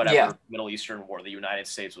whatever Middle Eastern war the United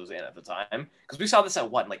States was in at the time. Because we saw this at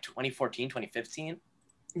what, like 2014, 2015?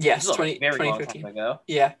 Yes, very 2015. Long time ago.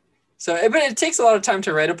 Yeah. So, but it takes a lot of time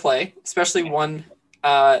to write a play, especially one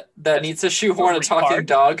that needs to shoehorn a talking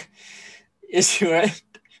dog into it.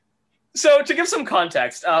 So, to give some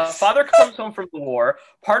context, Father Comes Home from the War,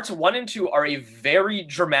 parts 1 and 2 are a very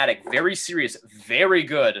dramatic, very serious, very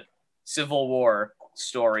good Civil War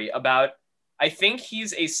story about, I think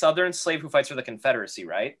he's a Southern slave who fights for the Confederacy,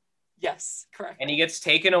 right? Yes, correct. And he gets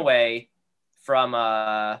taken away from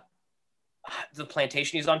the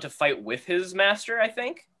plantation he's on to fight with his master, I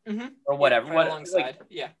think, or whatever. Alongside,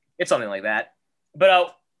 it's something like that.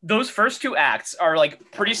 But those first 2 acts are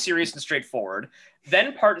like pretty serious and straightforward.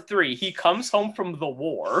 Then part 3, he comes home from the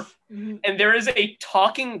war, and there is a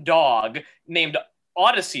talking dog named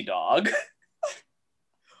Odyssey Dog,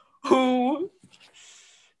 who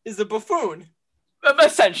is a buffoon.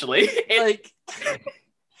 Essentially. Like,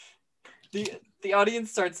 the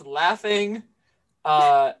audience starts laughing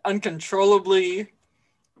uncontrollably.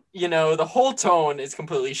 You know, the whole tone is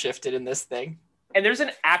completely shifted in this thing. And there's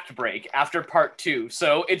an act break after part 2.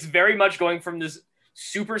 So it's very much going from this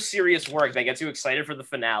super serious work that gets you excited for the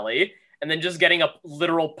finale, and then just getting a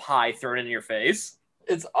literal pie thrown in your face.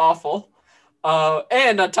 It's awful.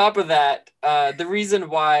 And on top of that, the reason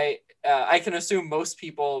why I can assume most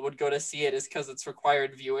people would go to see it is because it's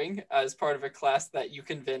required viewing as part of a class that you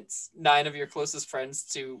convince 9 of your closest friends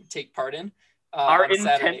to take part in. Our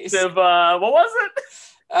intensive, what was it?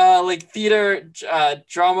 Like theater,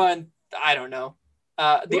 drama, and I don't know.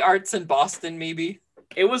 The arts in Boston, maybe.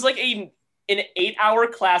 It was like an 8-hour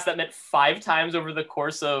class that met 5 times over the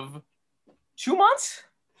course of 2 months?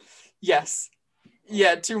 Yes.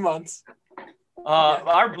 Yeah, 2 months.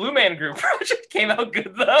 Our Blue Man Group project came out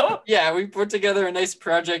good, though. Yeah, we put together a nice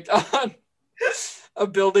project on a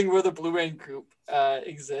building where the Blue Man Group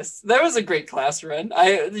exists. That was a great class run.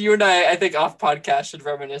 You and I think off podcast should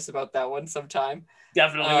reminisce about that one sometime.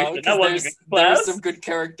 Definitely. That was a good class. There's some good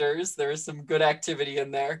characters. There's some good activity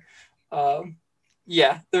in there.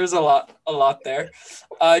 Yeah, there's a lot there.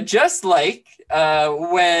 Just like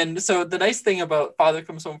so the nice thing about Father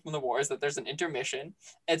Comes Home from the War is that there's an intermission.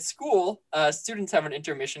 At school, students have an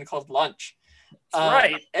intermission called lunch. That's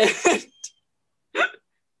right.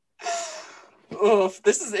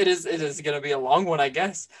 It is going to be a long one, I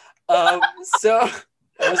guess. So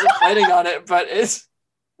I wasn't planning on it, but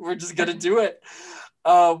we're just going to do it.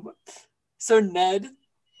 So Ned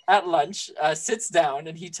at lunch sits down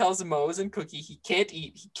and he tells Mose and Cookie he can't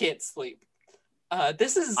eat, he can't sleep.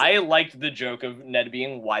 I liked the joke of Ned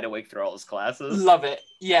being wide awake through all his classes. Love it.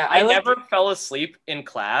 Yeah, I never fell asleep in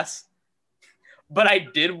class, but I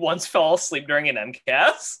did once fall asleep during an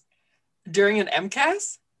MCAS. During an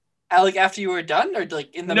MCAS? Like after you were done, or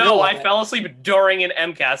like in the middle? No, I fell asleep during an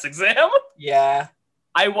MCAS exam. Yeah.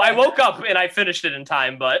 I woke up and I finished it in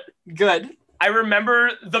time, but good. I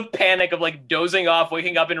remember the panic of like dozing off,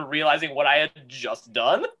 waking up and realizing what I had just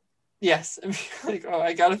done. Yes. Like, oh,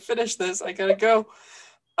 I gotta finish this. I gotta go.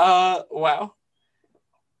 Wow.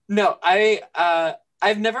 No,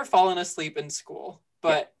 I've never fallen asleep in school,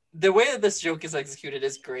 but the way that this joke is executed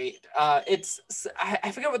is great.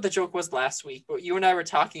 I forget what the joke was last week, but you and I were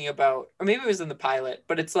talking about, or maybe it was in the pilot,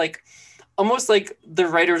 but it's like almost like the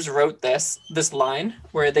writers wrote this line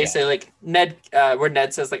where they say like where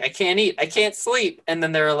Ned says like, I can't eat, I can't sleep. And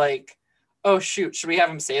then they're like, oh shoot, should we have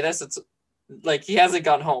him say this? It's like, he hasn't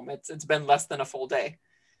gone home. It's been less than a full day.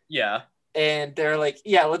 Yeah. And they're like,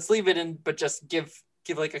 yeah, let's leave it in, but just give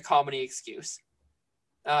like a comedy excuse.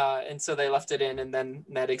 And so they left it in, and then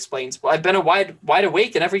Ned explains, well, I've been wide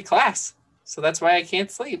awake in every class, so that's why I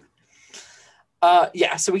can't sleep.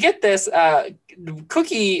 So we get this.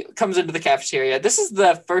 Cookie comes into the cafeteria. This is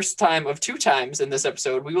the first time of 2 times in this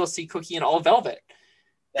episode we will see Cookie in all velvet.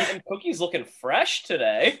 And Cookie's looking fresh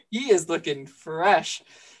today. He is looking fresh.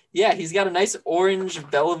 Yeah, he's got a nice orange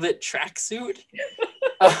velvet tracksuit.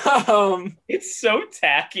 It's so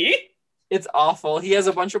tacky. It's awful. He has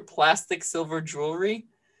a bunch of plastic silver jewelry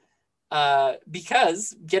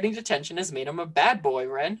because getting detention has made him a bad boy,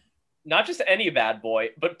 Ren. Not just any bad boy,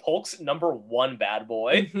 but Polk's #1 bad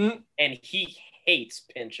boy. Mm-hmm. And he hates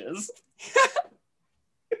pinches.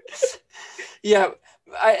 Yeah,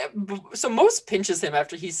 so Mose pinches him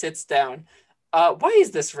after he sits down. Why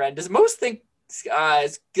is this, Ren? Does Mose think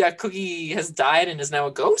that Cookie has died and is now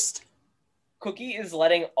a ghost? Cookie is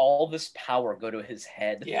letting all this power go to his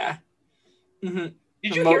head. Yeah. Mm-hmm.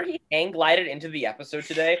 Did you hear he hang glided into the episode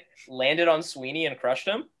today, landed on Sweeney, and crushed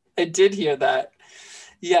him? I did hear that.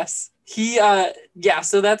 Yes.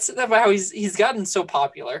 So that's how he's gotten so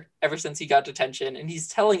popular ever since he got detention, and he's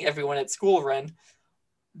telling everyone at school, Ren,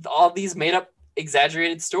 all these made up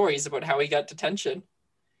exaggerated stories about how he got detention.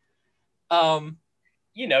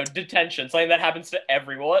 Detention, something that happens to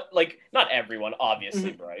everyone. Like, not everyone,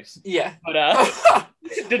 obviously, Bryce. Yeah. But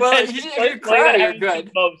detention, well, if you cry, you're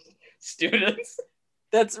good. Most students.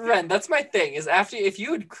 That's Ren. That's my thing. Is if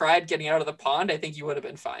you had cried getting out of the pond, I think you would have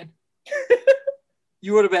been fine.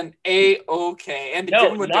 You would have been A-okay. And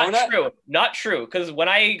no, not true. Not true. Because when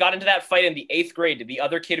I got into that fight in the 8th grade, the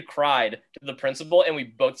other kid cried to the principal, and we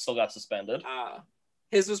both still got suspended.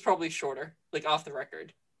 His was probably shorter, like off the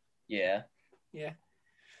record. Yeah.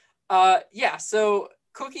 Yeah. So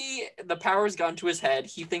Cookie, the power's gone to his head.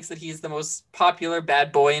 He thinks that he's the most popular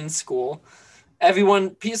bad boy in school.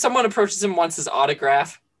 Someone approaches him, wants his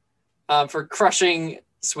autograph for crushing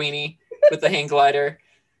Sweeney with the hang glider.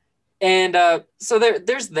 And so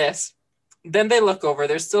there's this. Then they look over.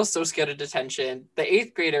 They're still so scared of detention. The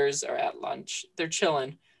 8th graders are at lunch. They're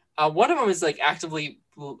chilling. One of them is like actively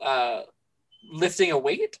lifting a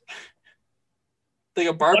weight. Like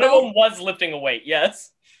a barbell. One of them was lifting a weight,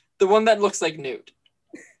 yes. The one that looks like Newt.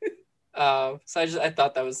 So I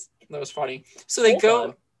thought that was funny. So they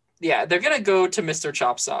go. Yeah, they're gonna go to Mr.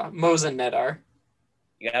 Chopsaw. Mose and Ned are.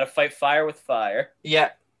 You gotta fight fire with fire. Yeah.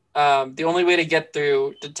 The only way to get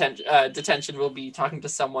through detention will be talking to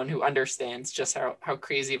someone who understands just how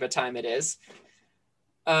crazy of a time it is.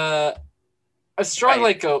 A strong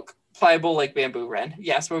like oak, pliable like bamboo, Ren.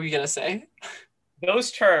 Yes, what were you gonna say?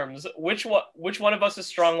 Those terms. Which one of us is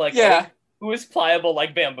strong like oak? Who is pliable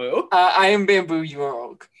like bamboo? I am bamboo, you are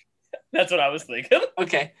oak. That's what I was thinking.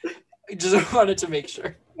 Okay. Just wanted to make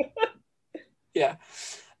sure. Yeah.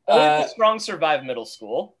 Only the strong survive middle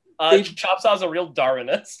school. Chopsaw's a real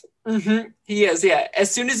Darwinist. Mm-hmm. He is, yeah.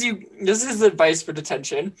 This is his advice for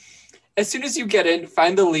detention. As soon as you get in,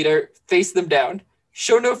 find the leader, face them down.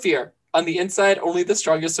 Show no fear. On the inside, only the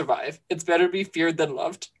strongest survive. It's better to be feared than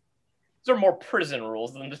loved. Those are more prison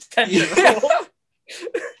rules than detention rules.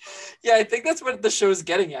 Yeah, I think that's what the show's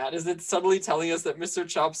getting at, is it's subtly telling us that Mr.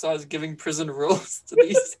 Chopsaw is giving prison rules to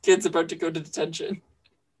these kids about to go to detention.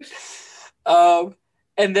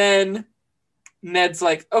 And then Ned's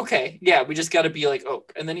like, okay, yeah, we just got to be like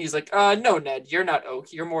Oak. And then he's like, no, Ned, you're not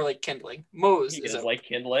Oak. You're more like Kindling. Mose is Oak. Like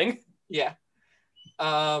Kindling. Yeah.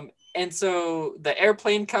 And so the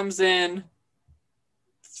airplane comes in,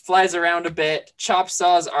 flies around a bit.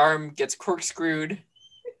 Chopsaw's arm gets corkscrewed.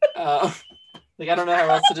 Like, I don't know how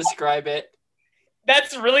else to describe it.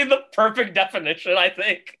 That's really the perfect definition, I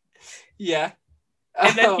think. Yeah.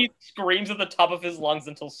 And then he screams at the top of his lungs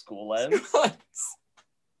until school ends.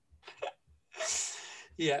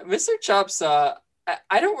 Yeah, Mr. Chopsaw,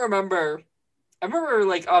 I don't remember. I remember,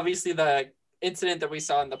 like, obviously the incident that we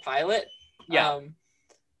saw in the pilot. Yeah.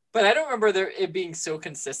 But I don't remember it being so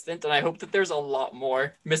consistent, and I hope that there's a lot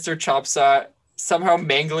more. Mr. Chopsaw somehow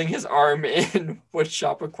mangling his arm in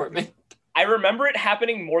woodshop equipment. I remember it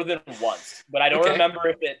happening more than once, but I don't remember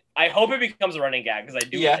if it... I hope it becomes a running gag, because I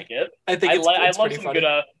do like it. I think it's I love some funny.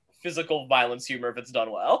 good physical violence humor if it's done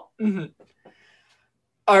well. Mm-hmm.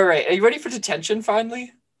 All right, are you ready for detention,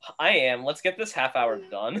 finally? I am. Let's get this half hour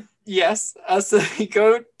done. Yes, so we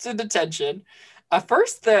go to detention.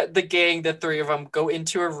 First, the gang, the three of them, go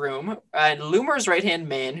into a room, and Loomer's right-hand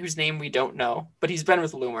man, whose name we don't know, but he's been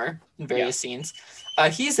with Loomer in various scenes,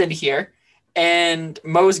 he's in here. And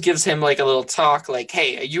Mose gives him like a little talk, like,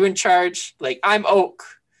 hey, are you in charge? Like, I'm Oak.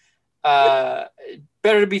 Better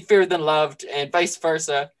to be feared than loved, and vice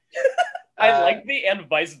versa. I like the and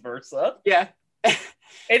vice versa. Yeah.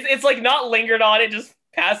 It's like not lingered on, it just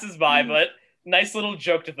passes by, but nice little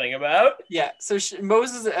joke to think about. Yeah, so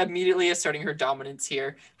Mose is immediately asserting her dominance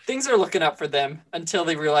here. Things are looking up for them until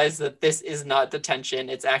they realize that this is not detention,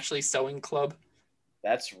 it's actually sewing club.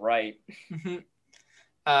 That's right.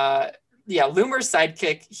 Yeah, Loomer's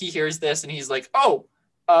sidekick, he hears this and he's like, oh,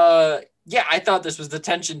 yeah, I thought this was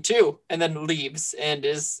detention too, and then leaves and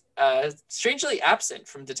is strangely absent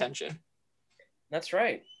from detention. That's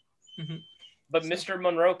right. But Mr.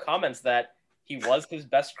 Monroe comments that he was his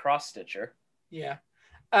best cross-stitcher. Yeah.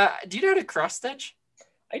 Do you know how to cross-stitch?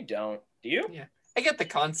 I don't. Do you? Yeah. I get the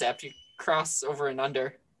concept. You cross over and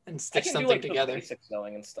under and stitch something together. Basic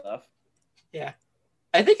sewing and stuff. Yeah.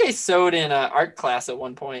 I think I sewed in art class at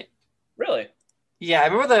one point. Really? Yeah, I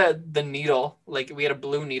remember the needle. Like we had a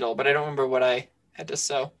blue needle, but I don't remember what I had to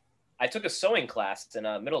sew. I took a sewing class in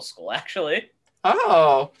middle school, actually.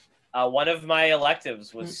 Oh. One of my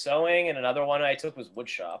electives was sewing, and another one I took was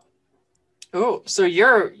woodshop. Oh, so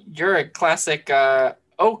you're a classic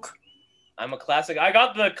oak. I'm a classic. I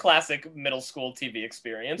got the classic middle school TV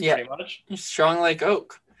experience, pretty much. Strong like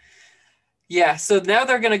oak. Yeah, so now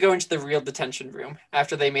they're going to go into the real detention room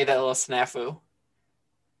after they made that little snafu.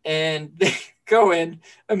 And they go in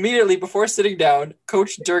immediately before sitting down.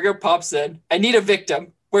 Coach Durga pops in. I need a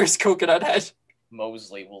victim. Where's Coconut Head?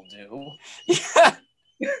 Mosley will do. Yeah.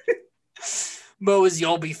 Mose,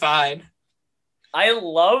 you'll be fine. I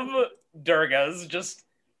love Durga's just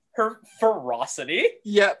her ferocity.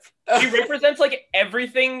 Yep. She represents like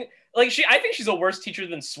everything. Like I think she's a worse teacher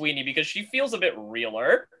than Sweeney because she feels a bit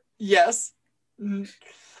realer. Yes.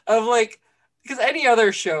 Of like, because any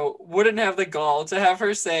other show wouldn't have the gall to have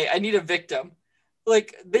her say, I need a victim.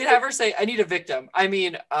 Like, they'd have her say, I need a victim. I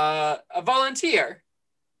mean, a volunteer.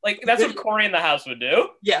 Like, that's what Cory in the House would do.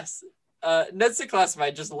 Yes. Ned's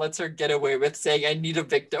Declassified just lets her get away with saying, I need a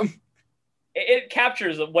victim. It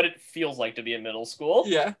captures what it feels like to be in middle school.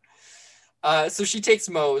 Yeah. So she takes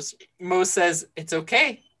Mose. Mose says, it's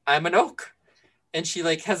okay. I'm an oak. And she,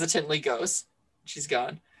 like, hesitantly goes. She's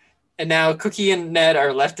gone. And now Cookie and Ned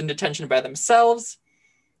are left in detention by themselves.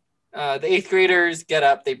 The 8th graders get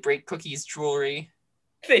up. They break Cookie's jewelry.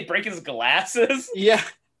 They break his glasses. Yeah.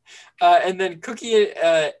 And then Cookie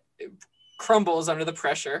crumbles under the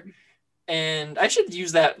pressure. And I should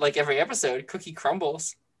use that like every episode. Cookie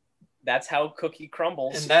crumbles. That's how Cookie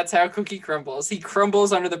crumbles. And that's how Cookie crumbles. He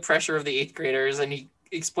crumbles under the pressure of the 8th graders, and he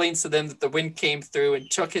explains to them that the wind came through and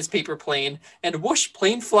took his paper plane, and whoosh,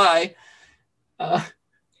 plane fly.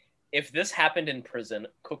 If this happened in prison,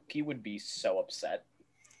 Cookie would be so upset.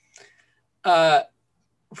 I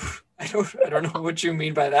don't know what you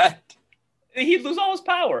mean by that. He'd lose all his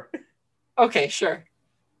power. Okay, sure.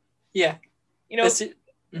 Yeah. You know,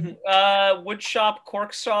 woodshop,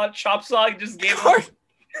 cork saw, chop saw just gave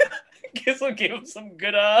him some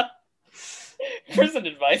good prison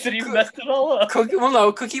advice, and he messed it all up.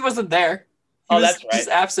 Cookie wasn't there. That's right. He's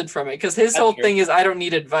absent from it because his whole thing is, I don't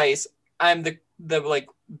need advice. I'm the like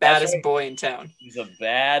baddest boy in town. He's a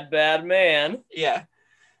bad man. Yeah.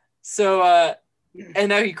 So and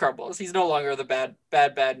now he crumbles. He's no longer the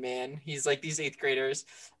bad man. He's like, these 8th graders,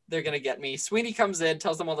 they're gonna get me. Sweeney comes in,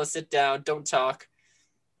 tells them all to sit down, don't talk.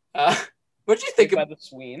 What do you think about the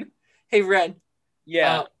Sween? Hey Ren.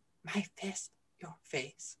 Yeah. My fist, your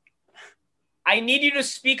face. I need you to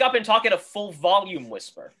speak up and talk at a full volume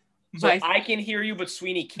whisper. So I can hear you, but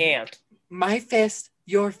Sweeney can't. My fist,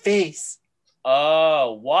 your face.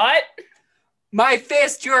 Oh, what? My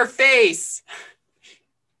fist, your face.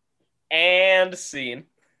 And scene.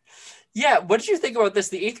 Yeah, what did you think about this?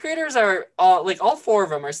 The 8th graders are all 4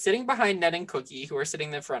 of them are sitting behind Ned and Cookie, who are sitting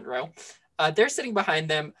in the front row. They're sitting behind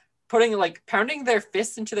them, pounding their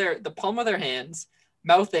fists into the palm of their hands,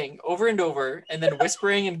 mouthing over and over, and then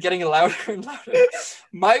whispering and getting louder and louder.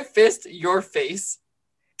 My fist, your face,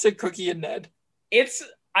 to Cookie and Ned. It's,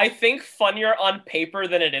 I think, funnier on paper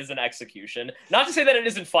than it is in execution. Not to say that it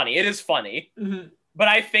isn't funny. It is funny. Mm-hmm. But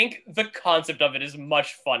I think the concept of it is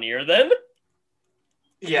much funnier than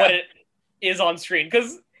what it is on screen.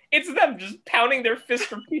 Because it's them just pounding their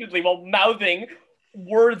fists repeatedly while mouthing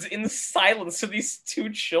words in silence to these 2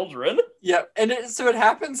 children. Yeah, and so it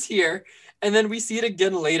happens here, and then we see it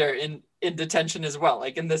again later in detention as well.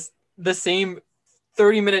 Like in the same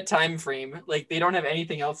 30-minute time frame. Like they don't have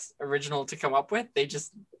anything else original to come up with. This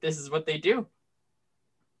is what they do.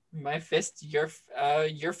 My fist, your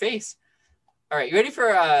face. All right, you ready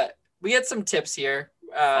for we had some tips here.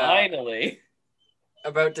 Finally.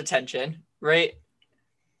 About detention, right?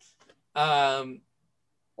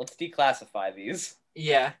 Let's declassify these.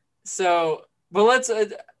 Yeah. So, well, let's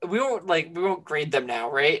we won't grade them now,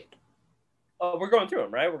 right? Oh, we're going through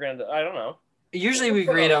them, right? I don't know. Usually we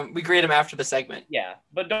grade them. We grade them after the segment. Yeah,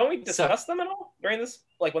 but don't we discuss them at all during this?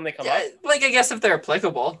 Like when they come up? Like I guess if they're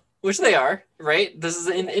applicable, which they are, right? This is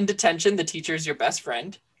in detention. The teacher's your best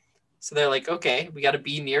friend, so they're like, okay, we got to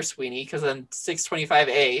be near Sweeney because then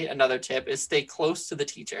 625A. Another tip is stay close to the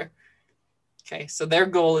teacher. Okay, so their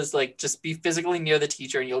goal is like just be physically near the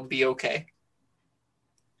teacher and you'll be okay.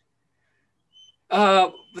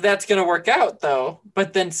 That's gonna work out though.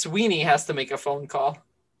 But then Sweeney has to make a phone call.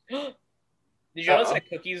 Did you notice that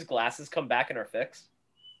Cookie's glasses come back and are fixed?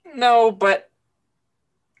 No, but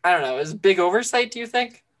I don't know. Is it big oversight, do you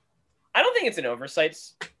think? I don't think it's an oversight.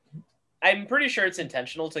 I'm pretty sure it's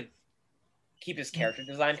intentional to keep his character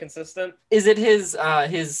design consistent. Is it his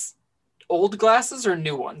old glasses or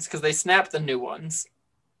new ones? Because they snapped the new ones.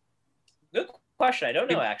 Good question. I don't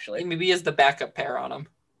know, actually. Maybe he has the backup pair on him.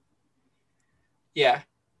 Yeah.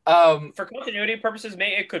 For continuity purposes,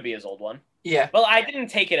 maybe it could be his old one. Yeah. Well, I didn't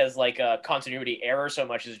take it as like a continuity error so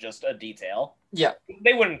much as just a detail. Yeah.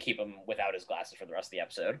 They wouldn't keep him without his glasses for the rest of the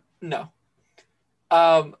episode. No.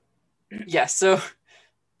 Yeah, so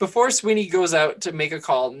before Sweeney goes out to make a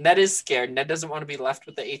call, Ned is scared. Ned doesn't want to be left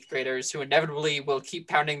with the 8th graders who inevitably will keep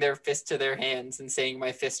pounding their fist to their hands and saying,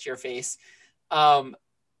 "My fist, your face."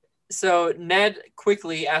 So Ned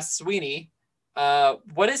quickly asks Sweeney,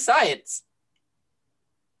 what is science?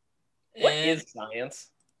 What is science?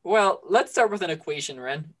 Well, let's start with an equation,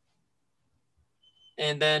 Ren.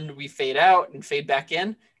 And then we fade out and fade back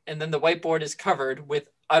in, and then the whiteboard is covered with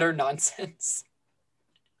utter nonsense.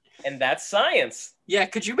 And that's science. Yeah,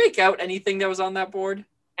 could you make out anything that was on that board?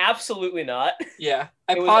 Absolutely not. Yeah,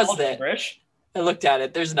 I paused it. I looked at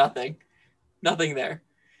it. There's nothing. Nothing there.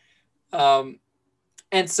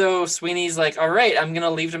 And so Sweeney's like, all right, I'm going to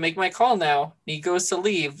leave to make my call now. And he goes to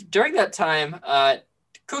leave. During that time,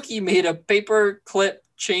 Cookie made a paper clip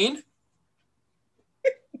chain.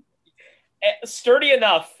 Sturdy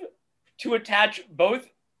enough to attach both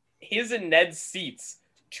his and Ned's seats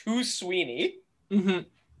to Sweeney. Mm-hmm.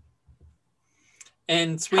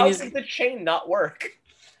 And Sweeney's... How did the chain not work?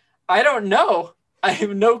 I don't know. I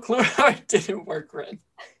have no clue how it didn't work, Ren.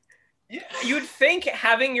 You'd think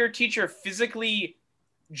having your teacher physically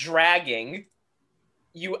dragging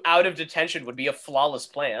you out of detention would be a flawless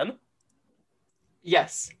plan.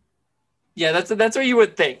 Yes. Yeah, that's what you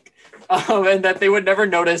would think. And that they would never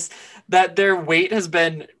notice that their weight has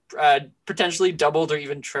been potentially doubled or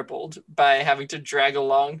even tripled by having to drag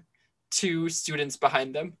along 2 students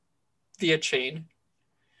behind them via chain.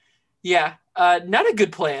 Yeah, not a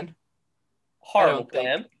good plan. Horrible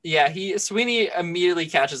plan. Yeah, Sweeney immediately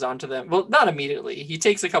catches on to them. Well, not immediately. He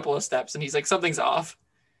takes a couple of steps and he's like, something's off.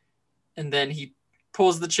 And then he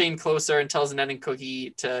pulls the chain closer and tells Ned and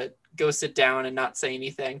Cookie to go sit down and not say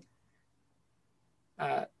anything.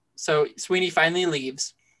 So Sweeney finally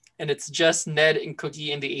leaves, and it's just Ned and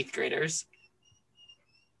Cookie and the 8th graders.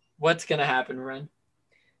 What's going to happen, Ren?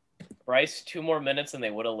 Bryce, 2 more minutes and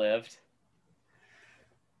they would have lived.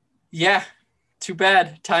 Yeah, too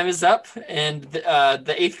bad. Time is up, and the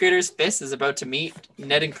 8th grader's fist is about to meet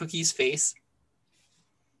Ned and Cookie's face.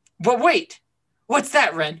 But wait! What's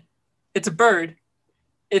that, Ren? It's a bird.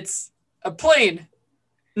 It's a plane.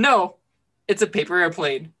 No, it's a paper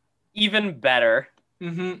airplane. Even better.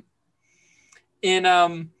 Mm-hmm.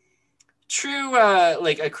 In true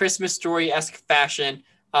like a Christmas Story-esque fashion,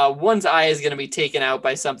 one's eye is going to be taken out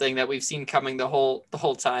by something that we've seen coming the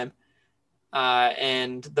whole time.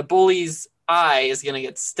 And the bully's eye is going to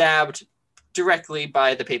get stabbed directly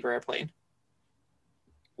by the paper airplane.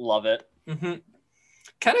 Love it. Mm-hmm.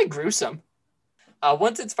 Kind of gruesome.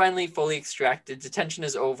 Once it's finally fully extracted, detention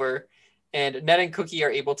is over, and Ned and Cookie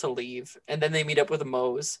are able to leave. And then they meet up with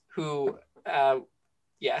Mose, who,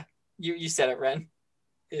 yeah, you said it, Ren.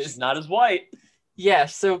 She's not as white. Yeah,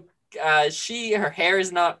 so her hair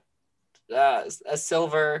is not as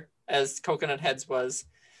silver as Coconut Head's was.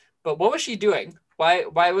 But what was she doing? Why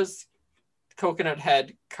was Coconut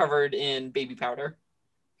Head covered in baby powder?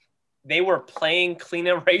 They were playing clean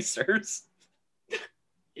erasers.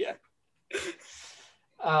 Yeah.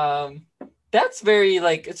 That's very,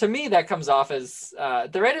 like, to me, that comes off as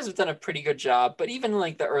the writers have done a pretty good job, but even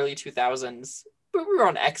like the early 2000s, we were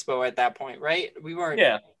on Expo at that point, right? We weren't.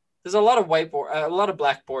 Yeah. There's a lot of a lot of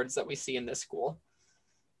blackboards that we see in this school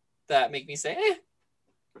that make me say,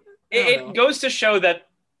 It goes to show that,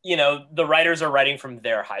 you know, the writers are writing from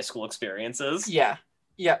their high school experiences. Yeah.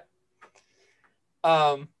 Yeah.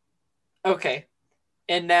 Okay.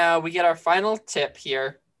 And now we get our final tip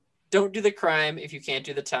here. Don't do the crime if you can't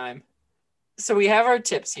do the time. So we have our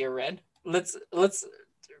tips here, Red. Let's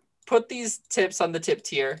put these tips on the tip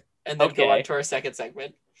tier and then go on to our second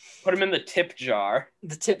segment. Put them in the tip jar.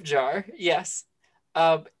 The tip jar, yes.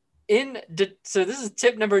 So this is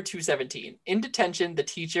tip number 217. In detention, the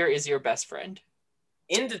teacher is your best friend.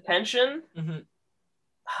 In detention? Mm-hmm.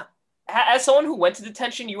 As someone who went to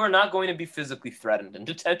detention, you are not going to be physically threatened in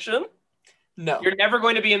detention. No. You're never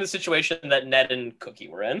going to be in the situation that Ned and Cookie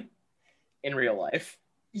were in real life.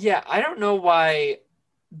 Yeah, I don't know why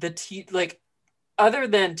other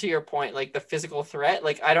than, to your point, like the physical threat,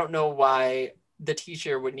 like I don't know why the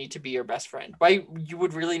teacher would need to be your best friend. Why you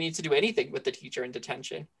would really need to do anything with the teacher in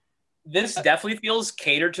detention. This definitely feels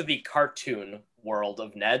catered to the cartoon world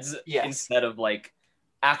of Ned's instead of like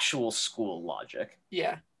actual school logic.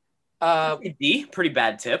 Yeah. D, pretty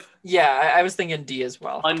bad tip. Yeah, I was thinking D as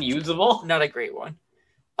well. Unusable. Not a great one.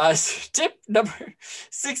 Tip number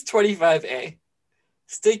 625A.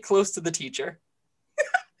 Stay close to the teacher.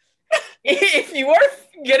 If you are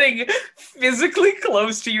getting physically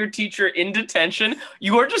close to your teacher in detention,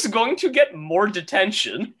 you are just going to get more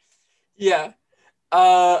detention. Yeah.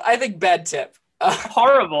 I think bad tip.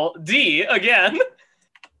 Horrible. D, again.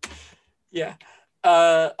 Yeah.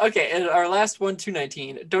 Okay, and our last one,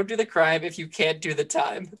 219. Don't do the crime if you can't do the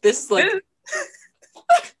time. This is like...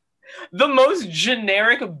 the most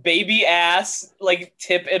generic baby ass like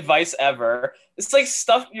tip advice ever. It's like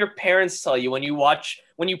stuff your parents tell you when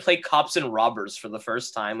you play Cops and Robbers for the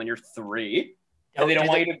first time when you're 3. And they don't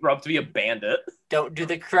want you to grow up to be a bandit. Don't do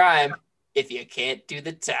the crime if you can't do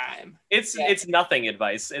the time. It's nothing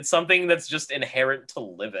advice. It's something that's just inherent to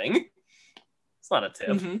living. It's not a tip.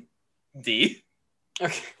 Mm-hmm. D.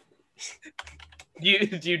 Okay.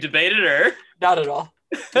 Do you debate it or? Not at all.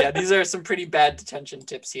 Yeah, these are some pretty bad detention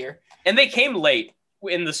tips here. And they came late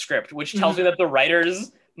in the script, which tells me that the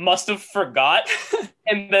writers must have forgot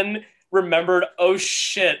and then remembered, oh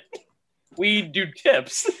shit, we do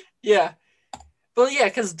tips. Yeah. Well, yeah,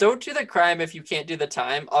 because don't do the crime if you can't do the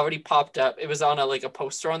time already popped up. It was on a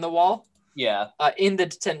poster on the wall. Yeah. In the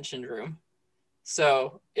detention room.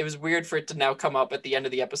 So it was weird for it to now come up at the end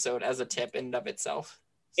of the episode as a tip in and of itself.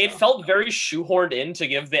 So. It felt very shoehorned in to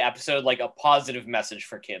give the episode like a positive message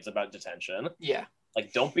for kids about detention. Yeah.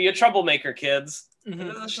 Like, don't be a troublemaker, kids.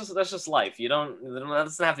 Mm-hmm. That's just life. That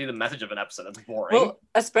doesn't have to be the message of an episode. That's boring. Well,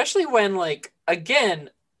 especially when, again,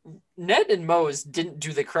 Ned and Mose didn't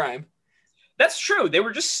do the crime. That's true. They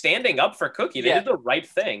were just standing up for Cookie. They did the right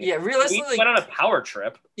thing. Yeah, realistically. We went on a power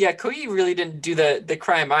trip. Yeah, Cookie really didn't do the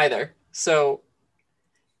crime either. So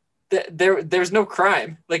there's no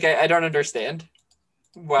crime. I don't understand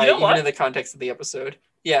why, even in the context of the episode.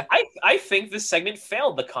 Yeah. I think this segment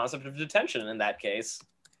failed the concept of detention in that case.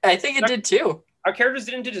 I think it did too. Our characters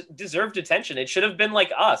didn't deserve detention. It should have been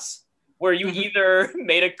like us, where you either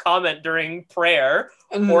made a comment during prayer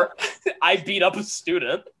or I beat up a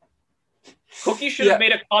student. Cookie should have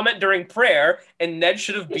made a comment during prayer, and Ned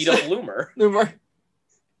should have beat up Loomer. Loomer.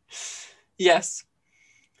 Yes.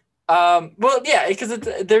 Well, yeah, because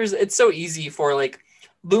it's so easy for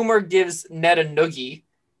Loomer gives Ned a noogie,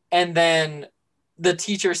 and then the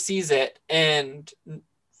teacher sees it and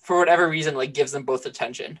for whatever reason gives them both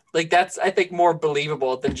attention. That's, I think, more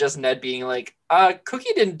believable than just Ned being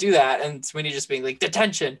Cookie didn't do that, and Sweeney just being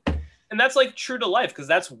detention. And that's true to life, because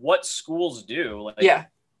that's what schools do. Yeah.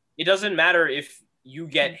 It doesn't matter if you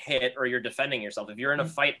get hit or you're defending yourself. If you're in a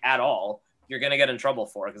fight at all, you're going to get in trouble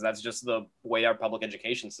for it, because that's just the way our public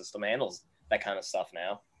education system handles that kind of stuff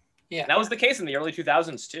now. Yeah. And that was the case in the early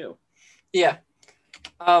 2000s too. Yeah.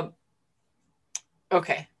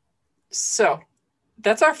 Okay. So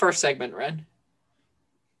that's our first segment, Ren.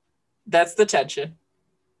 That's the tension.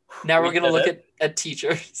 Now we're going to look at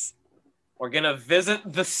teachers. We're going to visit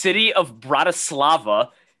the city of Bratislava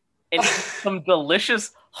and eat some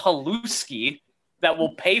delicious haluski that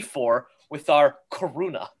we'll pay for with our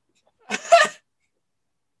koruna.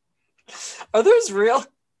 Are those real?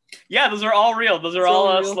 Yeah, those are all real. Those are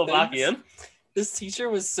all Slovakian. Things. This teacher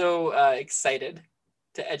was so excited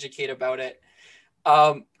to educate about it.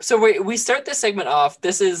 So we start this segment off.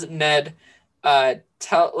 This is Ned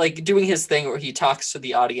doing his thing where he talks to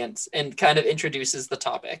the audience and kind of introduces the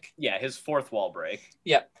topic. Yeah, his fourth wall break.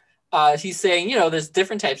 Yeah. He's saying, there's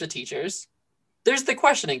different types of teachers. There's the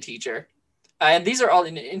questioning teacher. And these are all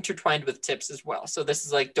intertwined with tips as well. So this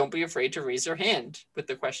is don't be afraid to raise your hand with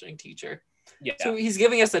the questioning teacher. Yeah. So he's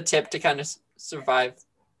giving us a tip to kind of survive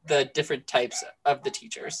the different types of the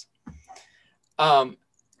teachers.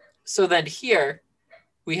 So then here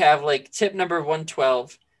we have tip number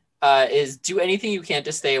 112 is do anything you can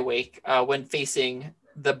to stay awake when facing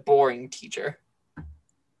the boring teacher.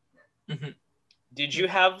 Mm-hmm. Did you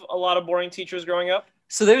have a lot of boring teachers growing up?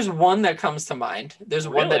 So there's one that comes to mind. There's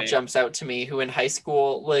one that jumps out to me who in high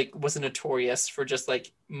school was notorious for just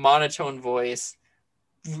monotone voice,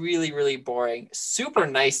 really, really boring, super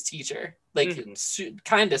nice teacher,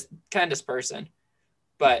 kindest person.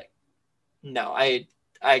 But no,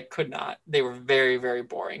 I could not. They were very, very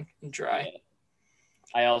boring and dry. Yeah.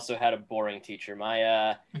 I also had a boring teacher.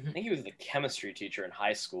 I think he was the chemistry teacher in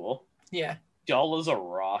high school. Yeah. Dull as a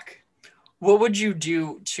rock. What would you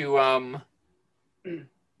do to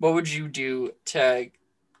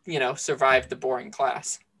survive the boring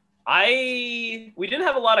class? We didn't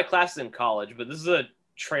have a lot of classes in college, but this is a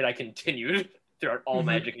trait I continued throughout all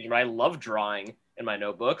my education. I love drawing in my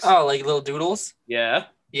notebooks. Oh, little doodles? Yeah.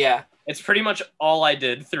 Yeah. It's pretty much all I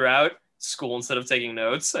did throughout school instead of taking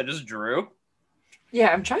notes. I just drew. Yeah,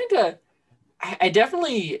 I'm trying to. I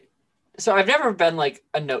definitely. So I've never been like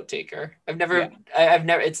a note taker. I've never. I've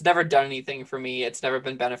never. It's never done anything for me. It's never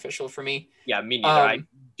been beneficial for me. Yeah, me neither.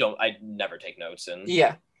 I never take notes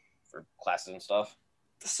for classes and stuff.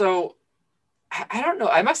 So I don't know.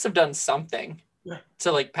 I must have done something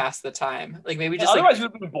to like pass the time. Like maybe just otherwise you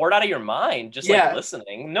would be bored out of your mind just like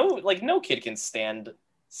listening. No kid can stand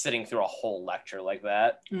sitting through a whole lecture like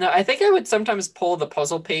that. No, I think I would sometimes pull the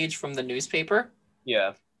puzzle page from the newspaper.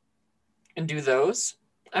 Yeah. And do those.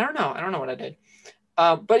 I don't know what I did.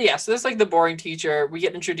 But yeah, so this is like the boring teacher. We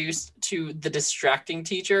get introduced to the distracting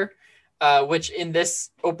teacher, which in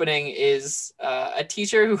this opening is a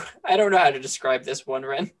teacher who I don't know how to describe this one,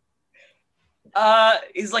 Ren.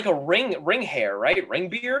 He's like a ring hair, right? Ring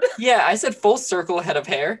beard? Yeah, I said full circle head of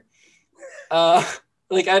hair.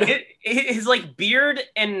 Like I don't. His like beard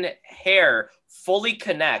and hair fully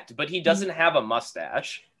connect, but he doesn't have a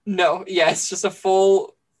mustache. No, yeah, it's just a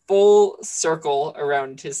full circle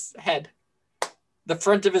around his head. The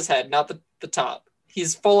front of his head, not the top.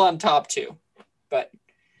 He's full on top too. But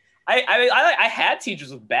I had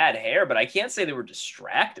teachers with bad hair, but I can't say they were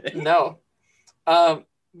distracted. No.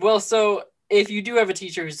 Well, so if you do have a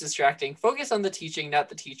teacher who's distracting, focus on the teaching, not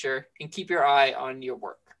the teacher, and keep your eye on your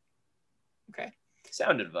work. Okay.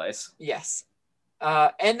 Sound advice. Yes.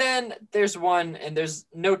 And then there's one, and there's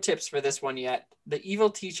no tips for this one yet. The evil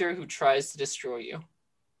teacher who tries to destroy you.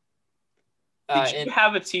 Did you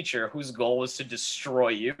have a teacher whose goal was to destroy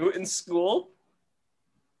you in school?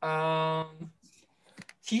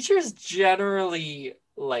 Teachers generally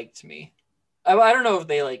liked me. I don't know if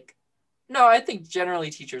they like. No, I think generally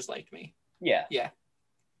teachers liked me. Yeah. Yeah.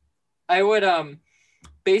 I would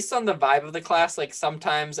based on the vibe of the class, like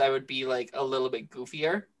sometimes I would be like a little bit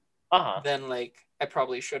goofier than like I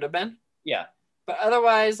probably should have been. Yeah. But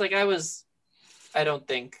otherwise, like I don't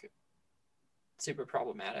think super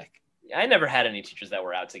problematic. I never had any teachers that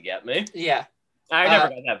were out to get me. Yeah. I never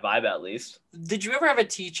got that vibe, at least. Did you ever have a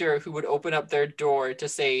teacher who would open up their door to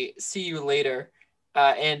say, "See you later,"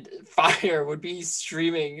 and fire would be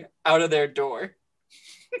streaming out of their door?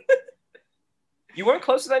 You weren't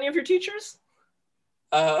close with any of your teachers?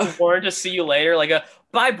 Or to see you later, like a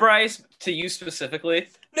bye, Bryce, to you specifically?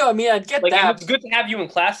 No, I mean, I'd get like, that. It's good to have you in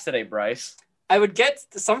class today, Bryce.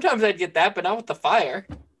 Sometimes I'd get that, but not with the fire.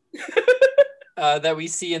 That we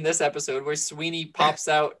see in this episode where Sweeney pops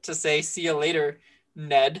out to say, "See you later,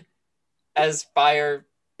 Ned," as fire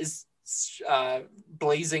is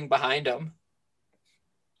blazing behind him.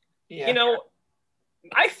 Yeah. You know,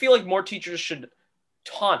 I feel like more teachers should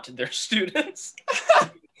taunt their students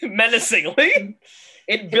menacingly.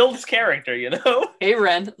 It builds character, you know? Hey,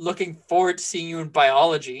 Ren, looking forward to seeing you in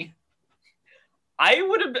biology.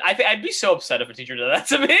 I'd be so upset if a teacher did that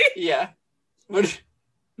to me. Yeah.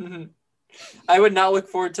 I would not look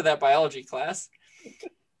forward to that biology class.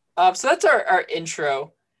 So that's our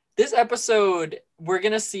intro. This episode, we're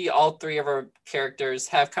going to see all three of our characters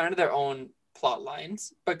have kind of their own plot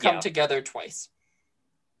lines, but come together twice.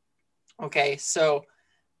 Okay, so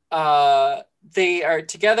they are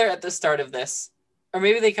together at the start of this, or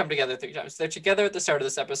maybe they come together 3 times. They're together at the start of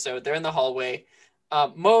this episode. They're in the hallway.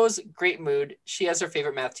 Mo's great mood. She has her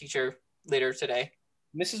favorite math teacher later today.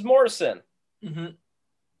 Mrs. Morrison. Mm-hmm.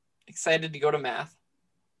 Excited to go to math,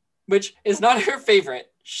 which is not her favorite.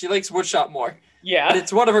 She likes woodshop more. Yeah. But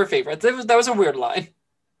it's one of her favorites. That was a weird line.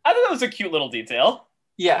 I thought that was a cute little detail.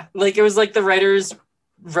 Yeah. Like it was like the writers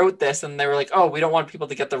wrote this and they were like, oh, we don't want people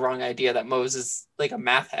to get the wrong idea that Mose is like a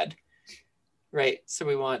math head. Right. So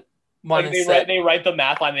we want like they write the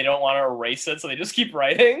math line, they don't want to erase it, so they just keep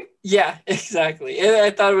writing. Yeah, exactly. I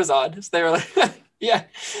thought it was odd. So they were like, yeah,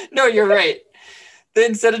 no, you're right.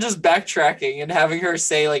 Then instead of just backtracking and having her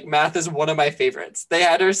say like math is one of my favorites, they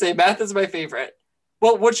had her say math is my favorite.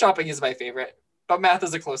 Well, wood shopping is my favorite, but math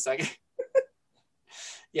is a close second.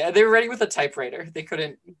 Yeah, they were writing with a typewriter. They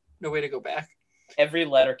couldn't. No way to go back. Every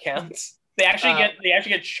letter counts. They actually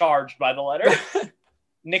get charged by the letter.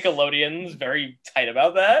 Nickelodeon's very tight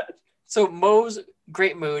about that. So Mo's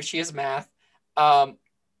great mood. She has math.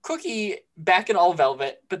 Cookie back in all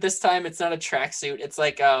velvet, but this time it's not a tracksuit. It's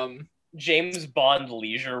like James Bond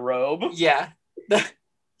leisure robe. Yeah.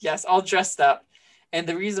 Yes, all dressed up. And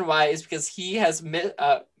the reason why is because he has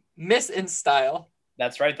Miss in Style.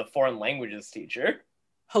 That's right, the foreign languages teacher.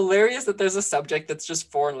 Hilarious that there's a subject that's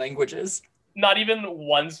just foreign languages. Not even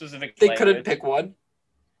one specific language. They couldn't pick one.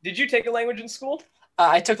 Did you take a language in school?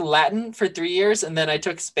 I took Latin for 3 years, and then I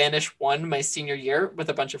took Spanish 1 my senior year with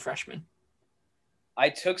a bunch of freshmen. I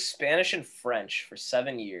took Spanish and French for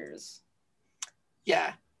 7 years.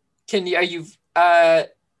 Yeah. Are you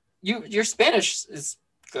your Spanish is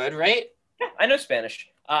good, right? Yeah, I know Spanish.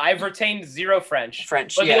 I've retained 0 French.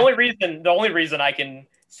 French, but yeah. the only reason I can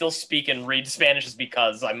still speak and read Spanish is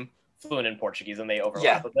because I'm fluent in Portuguese and they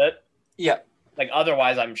overlap a bit. Yeah. Like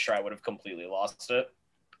otherwise, I'm sure I would have completely lost it.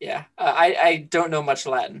 Yeah, I don't know much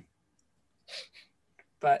Latin,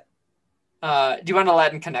 but do you want a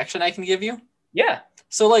Latin connection I can give you? Yeah.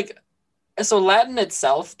 So Latin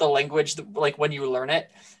itself, the language, like when you learn it,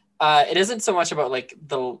 it isn't so much about like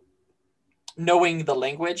the knowing the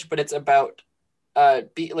language, but it's about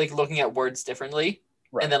looking at words differently,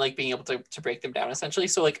 right. And then like being able to break them down essentially.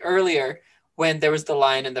 So like earlier when there was the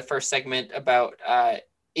line in the first segment about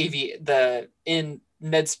in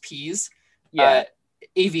Ned's P's,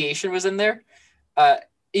 aviation was in there.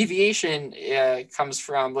 Aviation comes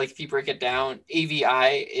from, like, if you break it down,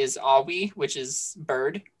 AVI is awi, which is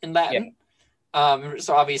bird in Latin. Yeah.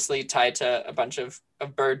 So obviously tied to a bunch of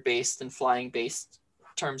bird-based and flying-based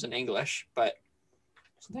terms in English. But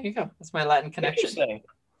so there you go. That's my Latin connection. Interesting.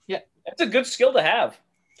 Yeah. That's a good skill to have.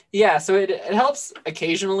 Yeah, so it helps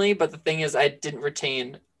occasionally, but the thing is I didn't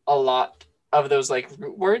retain a lot of those like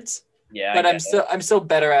root words. Yeah. But I'm still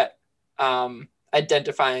better at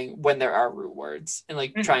identifying when there are root words and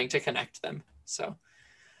like trying to connect them. So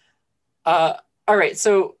all right,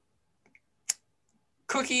 so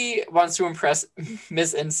Cookie wants to impress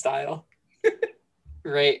Miss InStyle.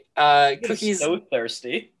 Right. Cookie's so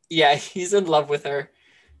thirsty. Yeah, he's in love with her.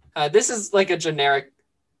 This is like a generic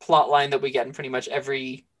plot line that we get in pretty much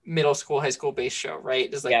every middle school, high school based show,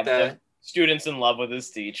 right? It's like the student's in love with his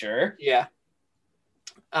teacher. Yeah.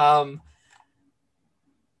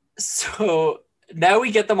 So now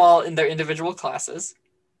we get them all in their individual classes.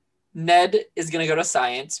 Ned is going to go to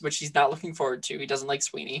science, which he's not looking forward to. He doesn't like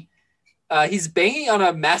Sweeney. He's banging on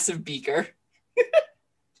a massive beaker,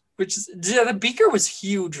 the beaker was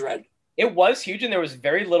huge, Red. It was huge, and there was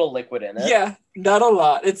very little liquid in it. Yeah, not a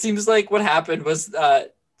lot. It seems like what happened was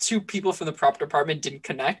 2 people from the prop department didn't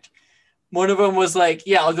connect. One of them was like,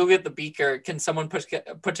 yeah, I'll go get the beaker. Can someone put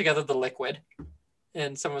together the liquid?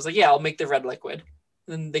 And someone was like, yeah, I'll make the red liquid.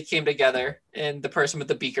 And they came together, and the person with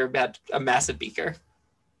the beaker had a massive beaker.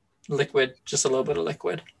 Liquid, just a little bit of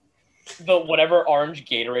liquid. The whatever orange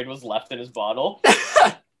Gatorade was left in his bottle.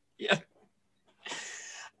 Yeah.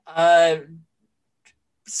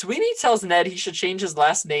 Sweeney tells Ned he should change his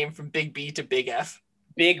last name from Big B to Big F.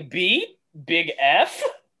 Big B? Big F?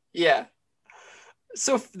 Yeah.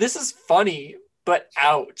 So this is funny, but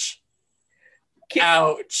ouch.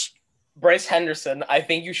 Ouch. Bryce Henderson, I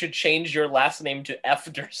think you should change your last name to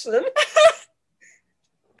Efderson.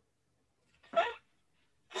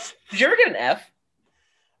 Did you ever get an F?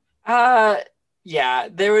 Yeah,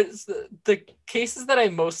 there was the cases that I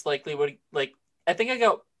most likely would like. I think I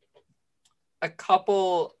got a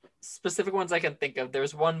couple specific ones I can think of. There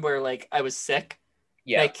was one where like I was sick.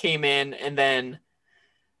 Yeah. I came in and then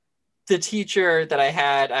the teacher that I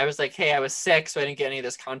had, I was like, hey, I was sick, so I didn't get any of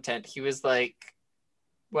this content. He was like,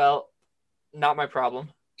 well, not my problem.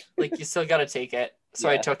 Like, you still got to take it. So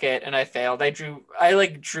yeah. I took it and I failed. I drew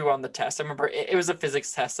on the test. I remember it was a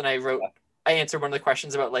physics test and I answered one of the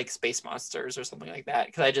questions about like space monsters or something like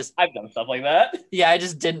that. Cause I've done stuff like that. Yeah. I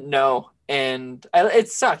just didn't know. And it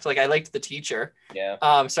sucked. Like I liked the teacher.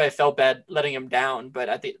 Yeah. So I felt bad letting him down, but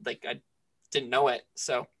I didn't know it.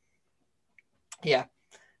 So yeah.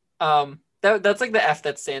 That's like the F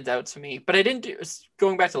that stands out to me, but I didn't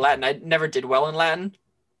going back to Latin. I never did well in Latin.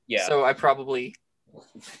 Yeah. So I probably,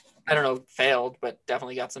 I don't know, failed, but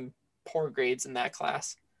definitely got some poor grades in that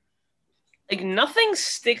class. Like nothing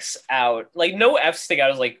sticks out. Like no F stick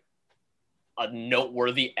out as like a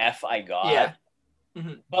noteworthy F I got. Yeah.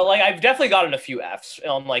 Mm-hmm. But like I've definitely gotten a few Fs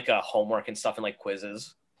on like homework and stuff and like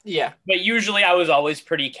quizzes. Yeah. But usually I was always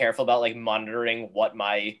pretty careful about like monitoring what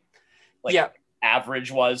my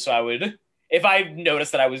average was. So I would, if I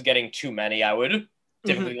noticed that I was getting too many, I would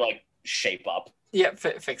typically like shape up. Yeah,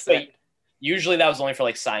 fix that. But usually that was only for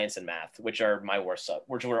like science and math, which are my worst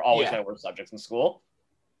which were always my worst subjects in school.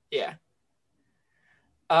 Yeah.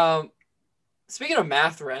 Speaking of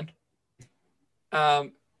math, Ren,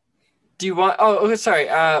 do you want? Oh, okay, sorry.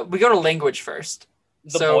 We go to language first.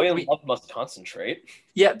 The boy in love must concentrate.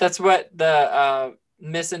 Yeah, that's what the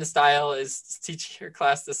Miss InStyle is teaching her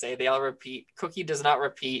class to say. They all repeat. Cookie does not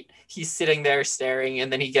repeat. He's sitting there staring,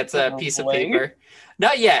 and then he gets a piece of paper.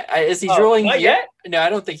 Not yet. Is he drooling not here? Yet? No, I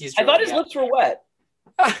don't think he's drooling. I thought his lips were wet.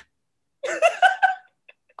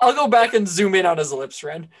 I'll go back and zoom in on his lips,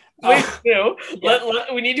 Ren. Please do.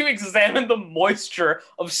 Yeah. We need to examine the moisture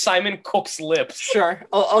of Simon Cook's lips. Sure.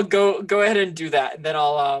 I'll go ahead and do that, and then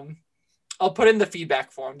I'll I'll put in the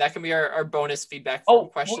feedback form. That can be our bonus feedback form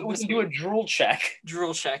question. We can do a drool check.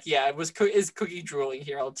 Drool check. Yeah, is Cookie drooling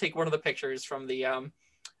here? I'll take one of the pictures from the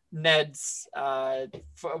Ned's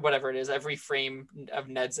whatever it is. Every frame of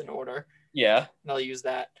Ned's in order. Yeah, and I'll use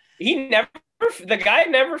that. The guy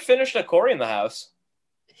never finished a Cory in the House.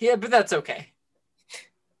 Yeah, but that's okay.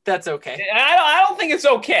 That's okay. I don't think it's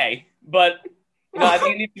okay, but I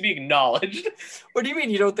think it needs to be acknowledged. What do you mean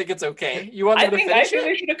you don't think it's okay? You want them to finish it? I think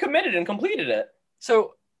they should have committed and completed it.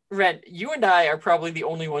 So, Ren, you and I are probably the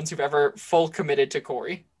only ones who've ever full committed to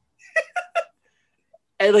Cory.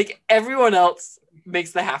 And like everyone else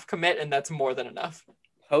makes the half commit, and that's more than enough.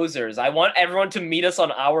 Posers. I want everyone to meet us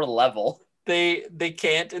on our level. They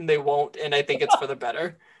can't and they won't, and I think it's for the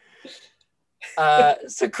better.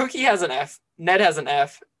 So Cookie has an F. Ned has an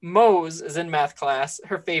F. Mose is in math class,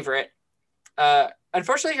 her favorite.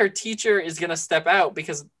 Unfortunately, her teacher is going to step out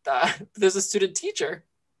because there's a student teacher.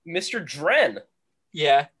 Mr. Dren.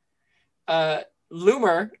 Yeah.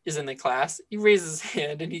 Loomer is in the class. He raises his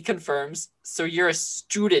hand and he confirms, so you're a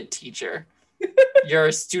student teacher. You're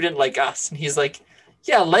a student like us. And he's like,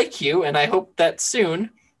 yeah, like you, and I hope that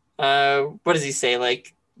soon. What does he say?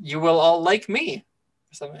 Like, you will all like me.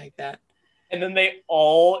 Or something like that. And then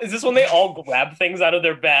is this when they all grab things out of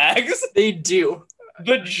their bags? They do.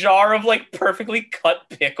 The jar of like perfectly cut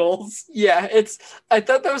pickles. Yeah, I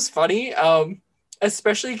thought that was funny.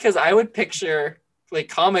 Especially because I would picture like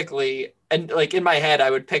comically and like in my head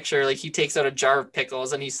I would picture like he takes out a jar of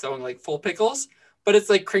pickles and he's throwing like full pickles, but it's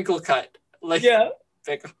like crinkle cut. Like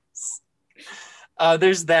pickles.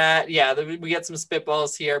 There's that. Yeah, we get some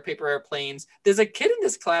spitballs here, paper airplanes. There's a kid in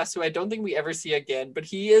this class who I don't think we ever see again, but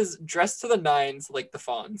he is dressed to the nines like the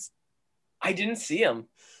Fonz. I didn't see him.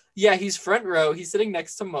 Yeah, he's front row. He's sitting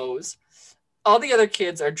next to Mose. All the other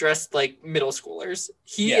kids are dressed like middle schoolers.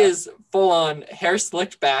 He is full on hair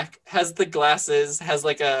slicked back, has the glasses, has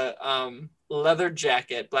like a leather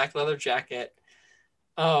jacket, black leather jacket.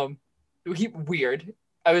 Weird.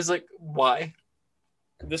 I was like, why?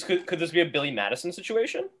 Could this be a Billy Madison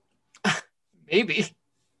situation? Maybe.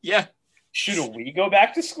 Yeah. Should we go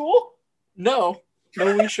back to school? No,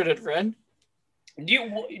 we shouldn't, Ren.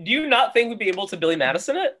 Do you not think we'd be able to Billy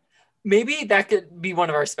Madison it? Maybe that could be one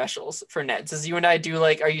of our specials for Neds, as you and I do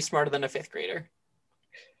like, Are You Smarter Than a Fifth Grader?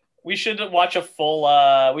 We should watch a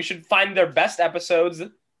full, we should find their best episodes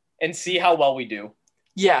and see how well we do.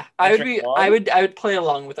 Yeah, I would play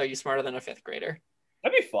along with Are You Smarter Than a Fifth Grader?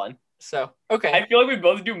 That'd be fun. So, okay. I feel like we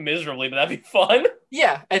both do miserably, but that'd be fun.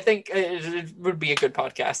 Yeah, I think it would be a good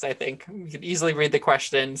podcast, I think. We could easily read the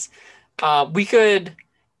questions. We could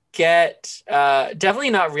get, definitely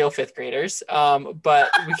not real fifth graders, but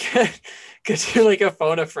we could do like a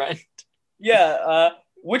phone a friend. Yeah,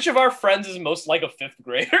 which of our friends is most like a fifth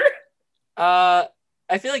grader? I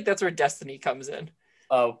feel like that's where Destiny comes in.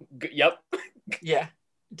 Oh, yep. Yeah,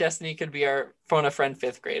 Destiny could be our phone a friend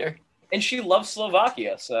fifth grader. And she loves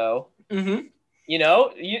Slovakia, so mm-hmm.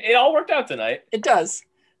 It all worked out tonight. It does.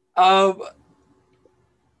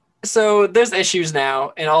 So there's issues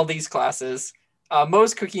now in all these classes.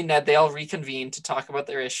 Mose, Cookie, Ned, they all reconvene to talk about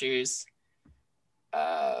their issues.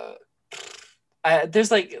 There's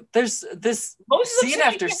this scene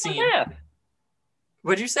after scene.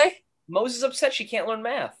 What'd you say? Mose is upset she can't learn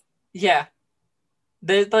math. Yeah.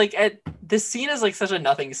 This scene is like such a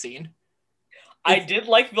nothing scene. I did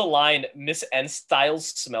like the line, Miss N Styles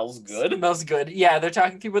smells good. Smells good. Yeah, they're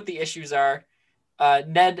talking through what the issues are.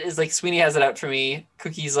 Ned is like, Sweeney has it out for me.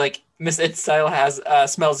 Cookie's like, Miss N Style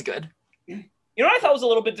smells good. You know what I thought was a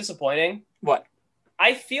little bit disappointing? What?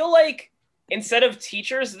 I feel like instead of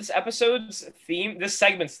teachers, this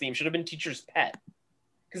segment's theme should have been teacher's pet.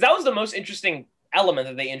 Because that was the most interesting element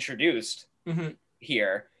that they introduced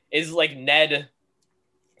here, is like Ned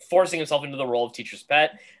forcing himself into the role of teacher's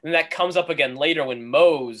pet. And that comes up again later when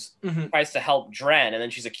Mose tries to help Dren, and then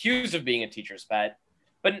she's accused of being a teacher's pet.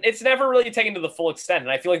 But it's never really taken to the full extent, and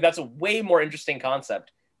I feel like that's a way more interesting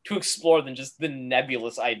concept to explore than just the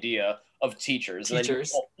nebulous idea of teachers. And then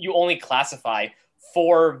you only classify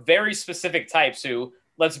 4 very specific types who,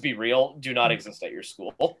 let's be real, do not exist at your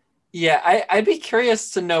school. Yeah, I'd be curious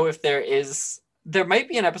to know if there might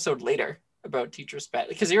be an episode later about teacher's pet,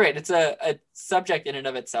 because you're right, it's a subject in and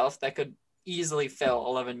of itself that could easily fill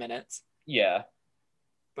 11 minutes. Yeah.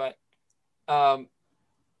 But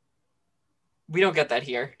we don't get that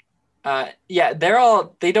here. Yeah,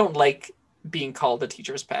 they don't like being called a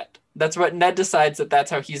teacher's pet. That's what Ned decides that's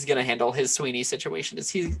how he's going to handle his Sweeney situation, is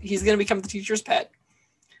he's going to become the teacher's pet.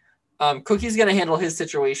 Cookie's going to handle his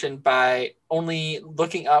situation by only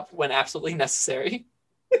looking up when absolutely necessary.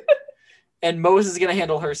 And Mose is going to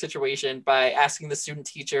handle her situation by asking the student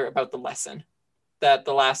teacher about the lesson that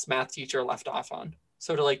the last math teacher left off on.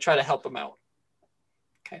 So to like try to help him out.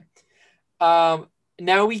 Okay.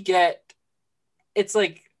 Now we get, it's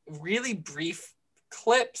like really brief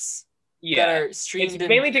clips that are streamed. It's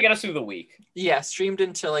mainly to get us through the week. Yeah, streamed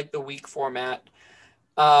into like the week format,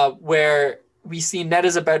 where we see Ned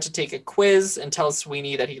is about to take a quiz and tells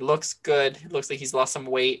Sweeney that he looks good. It looks like he's lost some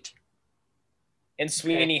weight. And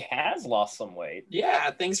Sweeney has lost some weight.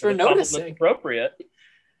 Yeah, thanks for noticing. Appropriate.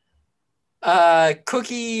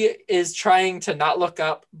 Cookie is trying to not look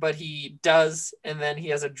up, but he does, and then he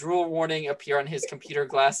has a drool warning appear on his computer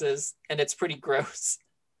glasses, and it's pretty gross.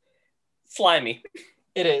 Slimy.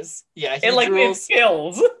 It is. Yeah, it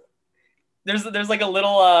fills. There's like a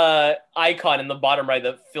little icon in the bottom right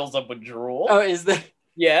that fills up with drool. Oh, is there?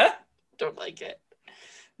 Yeah. Don't like it.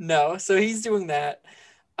 No, so he's doing that.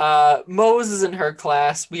 Mose is in her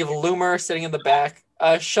class. We have Loomer sitting in the back,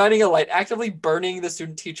 shining a light, actively burning the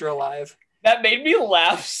student teacher alive. That made me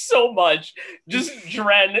laugh so much. Just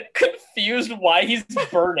Dren confused why he's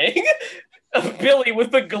burning Billy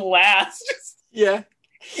with the glass. Yeah.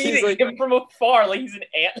 He's like him from afar like he's an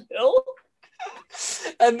anthill.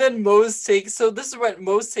 And then Mose takes, so this is when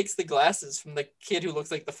Mose takes the glasses from the kid who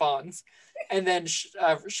looks like the Fonz and then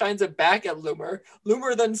shines it back at Loomer.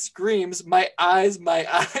 Loomer then screams, "My eyes, my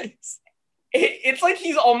eyes." It's like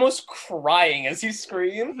he's almost crying as he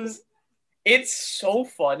screams. It's so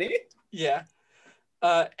funny. Yeah.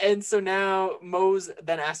 And so now Mose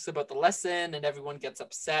then asks about the lesson and everyone gets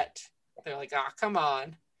upset. They're like, come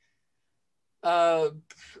on.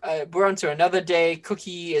 We're on to another day.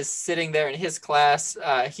 Cookie is sitting there in his class.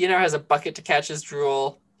 He now has a bucket to catch his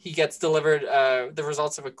drool. He gets delivered the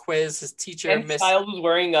results of a quiz. His teacher and Styles was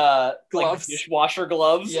wearing gloves. Like dishwasher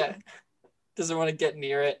gloves. Yeah. Doesn't want to get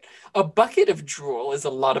near it. A bucket of drool is a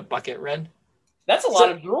lot of bucket, Ren. That's a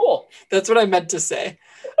lot of drool. That's what I meant to say.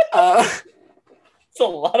 It's a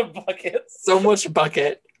lot of buckets. So much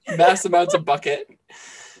bucket. Mass amounts of bucket.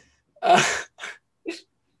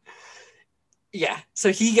 Yeah,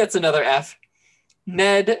 so he gets another F.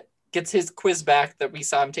 Ned gets his quiz back that we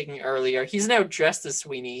saw him taking earlier. He's now dressed as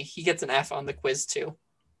Sweeney. He gets an F on the quiz too.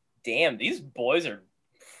 Damn, these boys are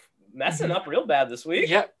messing up real bad this week.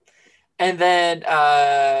 Yep. And then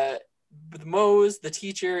with Mose, the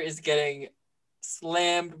teacher is getting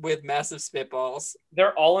slammed with massive spitballs.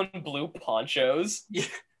 They're all in blue ponchos. Yeah,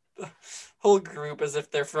 the whole group as if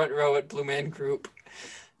they're front row at Blue Man Group.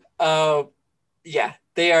 Yeah,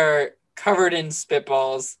 they are covered in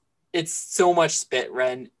spitballs. It's so much spit,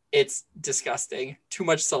 Ren. It's disgusting. Too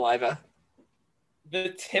much saliva.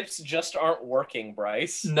 The tips just aren't working,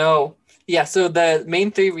 Bryce. No. Yeah, so the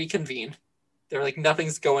main three reconvene. They're like,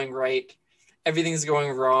 nothing's going right. Everything's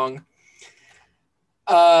going wrong.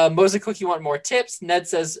 Mose and Cookie want more tips. Ned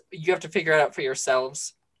says, you have to figure it out for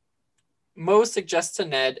yourselves. Mose suggests to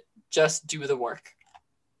Ned, just do the work.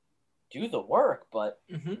 Do the work, but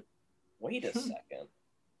wait a second.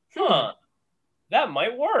 That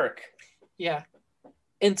might work. Yeah.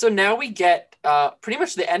 And so now we get pretty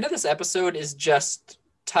much the end of this episode is just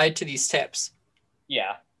tied to these tips.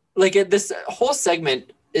 Yeah. Like this whole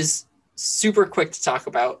segment is super quick to talk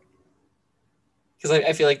about. Because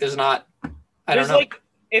I feel like there's not, I don't know. Like,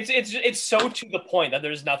 it's so to the point that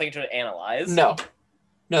there's nothing to analyze. No,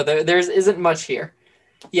 there isn't much here.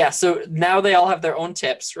 Yeah, so now they all have their own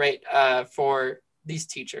tips, right, for these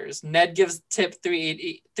teachers. Ned gives tip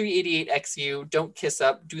 388XU, don't kiss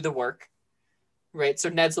up, do the work. Right, so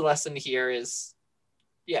Ned's lesson here is,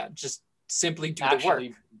 just simply do the work.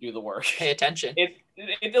 Do the work. Pay attention.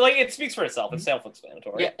 It speaks for itself. It's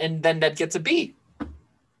self-explanatory. Yeah, and then Ned gets a B.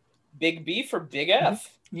 Big B for Big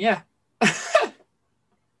F. Yeah.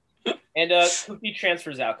 And Cookie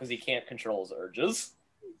transfers out because he can't control his urges.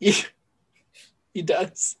 Yeah, he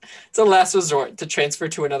does. It's a last resort to transfer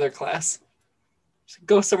to another class. Just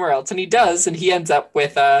go somewhere else. And he does, and he ends up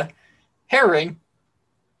with Herring.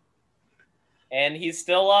 And he's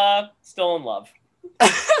still in love.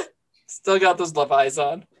 Still got those love eyes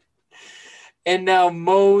on. And now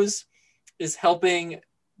Mose is helping.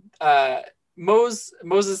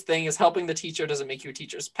 Mose's thing is helping the teacher doesn't make you a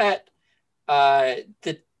teacher's pet.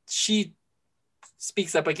 She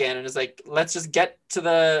speaks up again and is like, let's just get to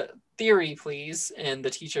the theory, please. And the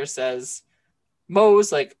teacher says,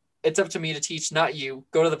 Mose, like, it's up to me to teach, not you.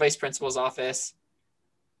 Go to the vice principal's office.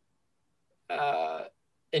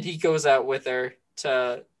 And he goes out with her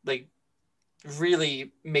to, like,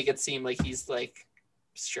 really make it seem like he's, like,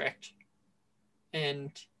 strict.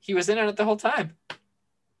 And he was in on it the whole time.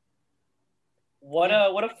 What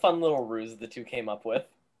a fun little ruse the two came up with.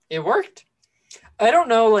 It worked. I don't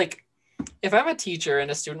know, like, if I'm a teacher and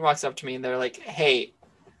a student walks up to me and they're like, "Hey,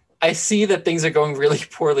 I see that things are going really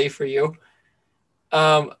poorly for you.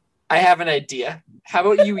 I have an idea. How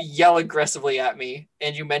about you yell aggressively at me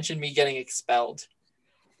and you mention me getting expelled?"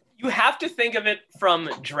 You have to think of it from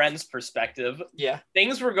Dren's perspective. Yeah.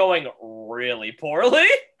 Things were going really poorly.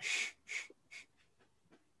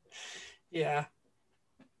 Yeah.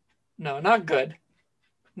 No, not good.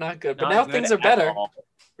 Not good. But now things are better.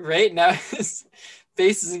 Right? Now his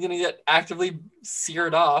face is going to get actively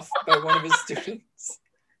seared off by one of his students.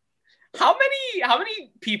 How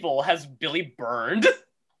many people has Billy burned?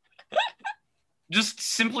 Just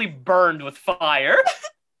simply burned with fire?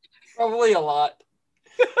 Probably a lot.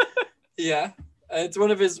 Yeah. It's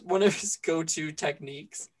one of his go-to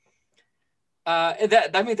techniques.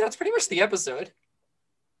 That's pretty much the episode.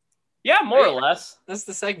 Yeah, more or less. That's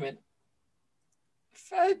the segment.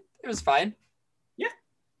 It was fine. Yeah.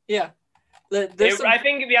 Yeah. I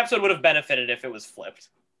think the episode would have benefited if it was flipped.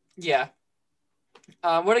 Yeah.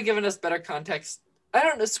 Would have given us better context. I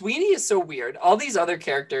don't know. Sweeney is so weird. All these other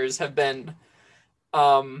characters have been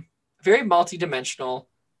very multi-dimensional.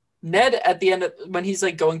 Ned, at the end, when he's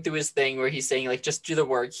like going through his thing where he's saying like, just do the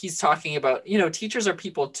work, he's talking about, teachers are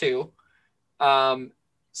people too.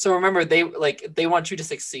 So remember, they want you to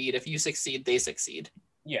succeed. If you succeed, they succeed.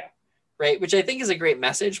 Yeah. Right. Which I think is a great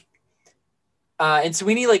message. And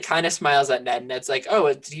Sweeney like kind of smiles at Ned. Ned's like,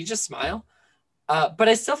 oh, did he just smile? But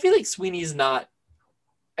I still feel like Sweeney's not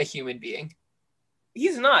a human being.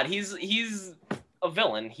 He's not. He's a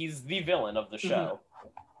villain. He's the villain of the show.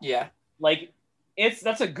 Mm-hmm. Yeah. Like,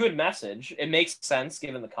 that's a good message. It makes sense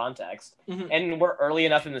given the context. Mm-hmm. And we're early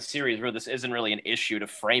enough in the series where this isn't really an issue to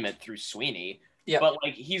frame it through Sweeney. Yeah. But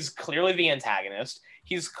like, he's clearly the antagonist.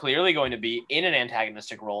 He's clearly going to be in an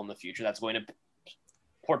antagonistic role in the future that's going to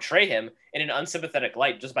portray him in an unsympathetic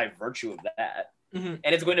light just by virtue of that. Mm-hmm.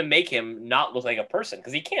 And it's going to make him not look like a person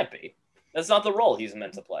because he can't be. That's not the role he's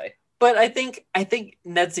meant to play. But I think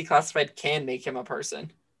Ned's Declassified can make him a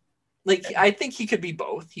person. Like, I think he could be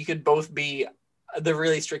both. He could both be the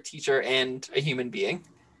really strict teacher and a human being.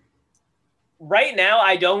 Right now,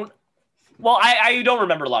 I don't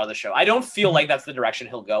remember a lot of the show. I don't feel like that's the direction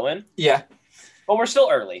he'll go in. Yeah. But we're still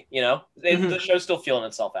early, Mm-hmm. The show's still feeling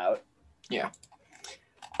itself out. Yeah.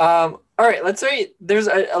 All right, let's say there's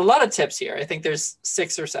a lot of tips here. I think there's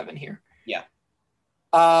 6 or 7 here. Yeah.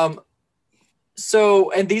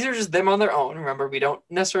 So, and these are just them on their own. Remember, we don't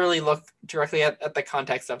necessarily look directly at the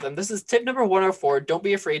context of them. This is tip number 104. Don't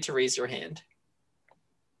be afraid to raise your hand.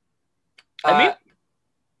 I mean,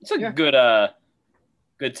 it's a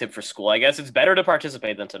good tip for school. I guess it's better to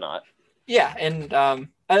participate than to not. Yeah, and I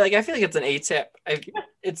feel like it's an A tip.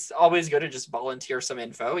 It's always good to just volunteer some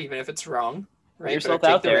info, even if it's wrong. Right? Put yourself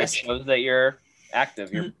out there. It shows that you're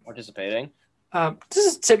active. You're participating. This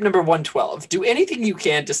is tip number 112. Do anything you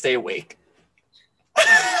can to stay awake.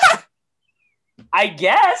 I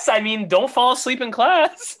guess. I mean, don't fall asleep in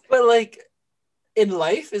class. But like, in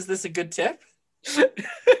life, is this a good tip?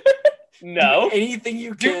 No. Do anything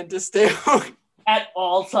you can to stay awake. At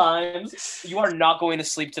all times. You are not going to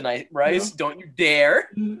sleep tonight, Bryce. No. Don't you dare.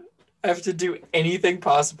 I have to do anything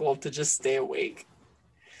possible to just stay awake.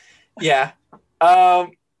 Yeah.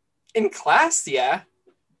 In class, yeah.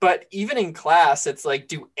 But even in class, it's like,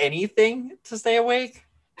 do anything to stay awake.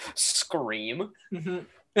 Scream. Mm-hmm.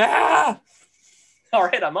 Ah! All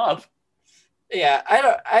right, I'm up. Yeah,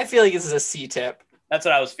 I feel like this is a C tip. That's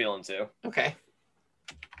what I was feeling too. Okay.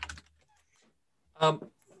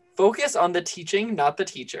 Focus on the teaching, not the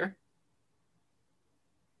teacher.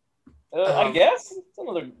 I guess it's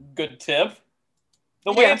another good tip.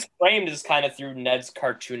 The way it's framed is kind of through Ned's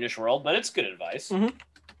cartoonish world, but it's good advice.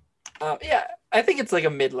 Mm-hmm. Yeah, I think it's like a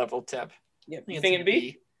mid-level tip. Yeah, you think it'd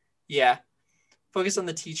be? Yeah. Focus on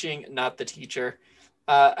the teaching, not the teacher.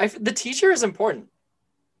 The teacher is important.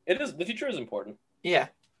 It is. The teacher is important. Yeah.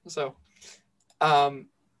 So,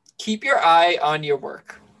 keep your eye on your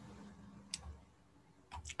work.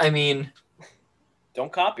 I mean,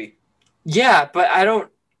 don't copy. Yeah, but I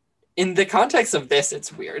don't. In the context of this,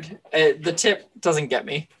 it's weird. The tip doesn't get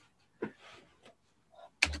me.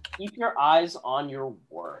 Keep your eyes on your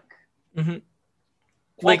work. Mm-hmm. Well,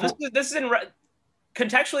 like this is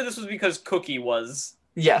contextually. This was because Cookie was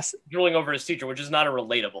drooling over his teacher, which is not a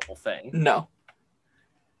relatable thing. No.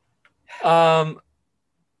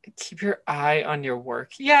 Keep your eye on your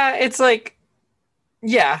work. Yeah, it's like.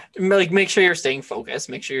 Yeah, like make sure you're staying focused.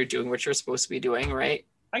 Make sure you're doing what you're supposed to be doing, right?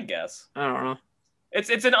 I guess. I don't know.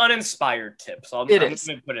 It's an uninspired tip, so I'm going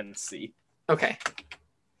to put it in C. Okay.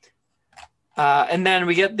 And then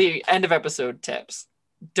we get the end of episode tips.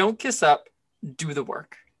 Don't kiss up. Do the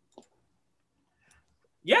work.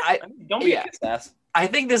 Yeah, don't be a kiss ass. I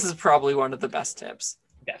think this is probably one of the best tips.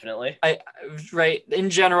 Definitely. Right. In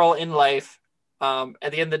general, in life, at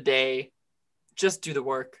the end of the day, just do the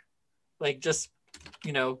work. Like, just,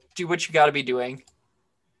 do what you got to be doing.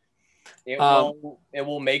 It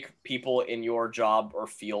will make people in your job or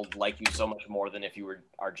field like you so much more than if you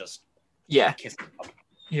are just kissing up.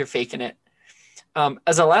 You're faking it.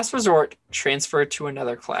 As a last resort, transfer to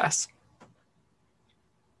another class.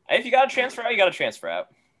 If you got to transfer out, you got to transfer out.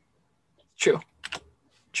 True.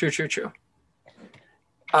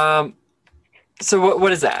 So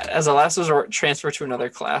what is that? As a last resort, transfer to another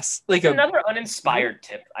class. Like another uninspired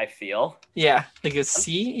tip, I feel. Yeah, like a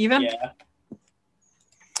C even? Yeah.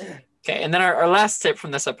 Okay, and then our last tip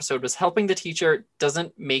from this episode was helping the teacher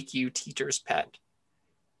doesn't make you teacher's pet.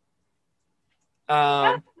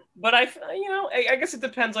 But I guess it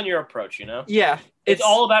depends on your approach, Yeah. It's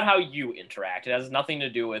all about how you interact. It has nothing to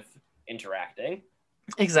do with interacting.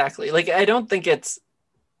 Exactly. Like, I don't think it's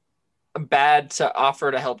bad to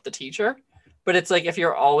offer to help the teacher, but it's like if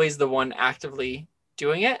you're always the one actively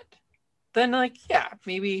doing it, then like, yeah,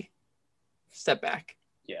 maybe step back.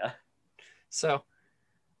 Yeah. So,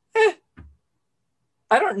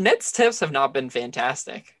 Ned's tips have not been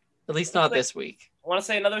fantastic. At least not this week. Want to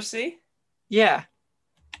say another C? Yeah.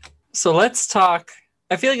 So let's talk.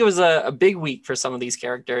 I feel like it was a big week for some of these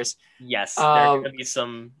characters. Yes, there are going to be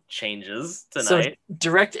some changes tonight. So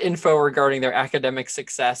direct info regarding their academic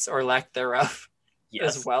success or lack thereof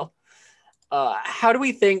as well. How do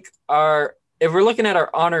we think if we're looking at our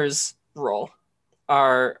honors roll,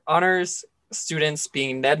 our honors students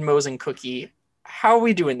being Ned, Mose, and Cookie, how are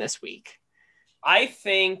we doing this week? I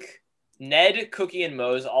think Ned, Cookie, and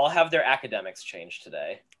Mose all have their academics changed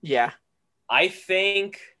today. Yeah. I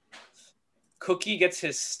think Cookie gets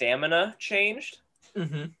his stamina changed.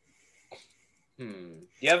 Mm-hmm.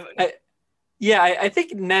 You have... I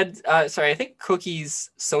think I think Cookie's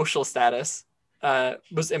social status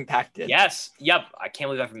was impacted. Yes. Yep. I can't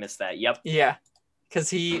believe I missed that. Yep. Yeah. Because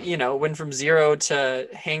he, went from 0 to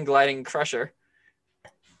hang gliding crusher.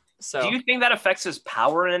 So do you think that affects his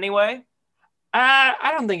power in any way?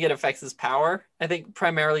 I don't think it affects his power. I think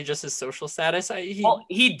primarily just his social status.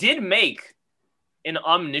 He did make an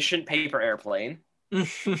omniscient paper airplane.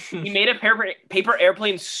 He made a paper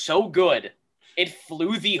airplane so good, it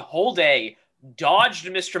flew the whole day, dodged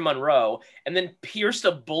Mr. Monroe, and then pierced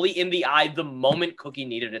a bully in the eye the moment Cookie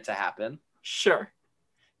needed it to happen. Sure.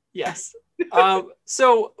 Yes.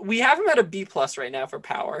 So we have him at a B+ right now for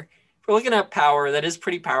power. If we're looking at power, that is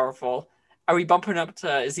pretty powerful. Are we bumping up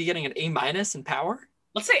to, is he getting an A- in power?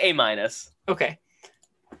 Let's say A-. Okay.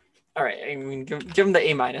 All right. I mean, give him the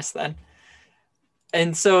A- then.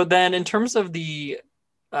 And so then in terms of the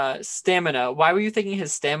stamina, why were you thinking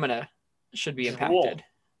his stamina should be impacted?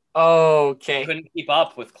 Okay. Couldn't keep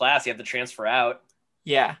up with class. He had to transfer out.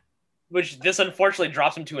 Yeah. Which this unfortunately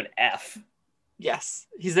drops him to an F. Yes.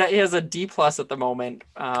 He has a D+ at the moment.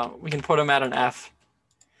 We can put him at an F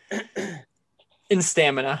in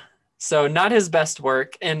stamina. So not his best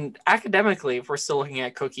work. And academically, if we're still looking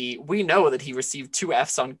at Cookie, we know that he received 2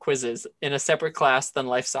 Fs on quizzes in a separate class than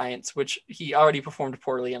life science, which he already performed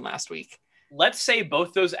poorly in last week. Let's say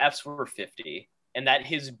both those Fs were 50 and that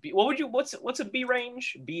his B, what's a B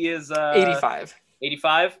range? B is 85.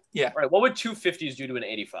 85? Yeah. All right. What would 2 50s do to an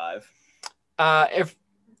 85? If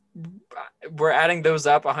we're adding those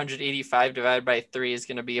up, 185 divided by 3 is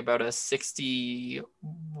going to be about a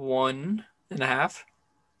 61 and a half.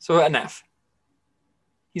 So an F.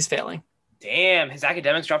 He's failing. Damn, his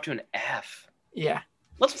academics dropped to an F. Yeah.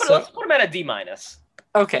 Let's put him at a D-.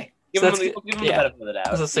 Okay. Give him the benefit of the doubt.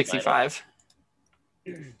 That's a 65.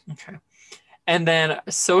 Okay. And then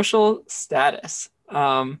social status.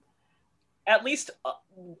 At least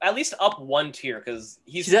up 1 tier because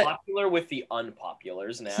he's popular with the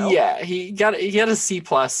unpopulars now. Yeah, he had a C+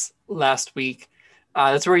 last week.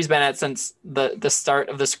 That's where he's been at since the start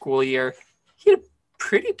of the school year. He had a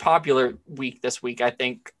pretty popular week this week, I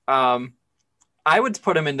think. I would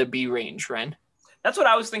put him in the B range, Ren. That's what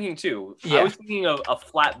I was thinking too. Yeah. I was thinking of a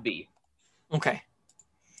flat B. Okay.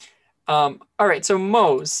 All right, so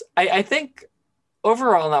Mose, I think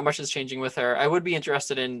overall not much is changing with her. I would be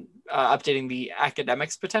interested in updating the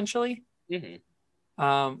academics potentially. Mm-hmm.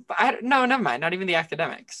 But never mind. Not even the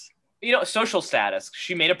academics. Social status.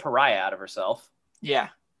 She made a pariah out of herself. Yeah.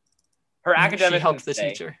 Her academics. She helped the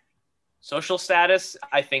teacher. Social status,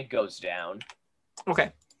 I think, goes down.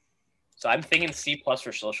 Okay. So I'm thinking C+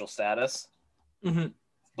 for social status. Mm-hmm.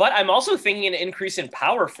 But I'm also thinking an increase in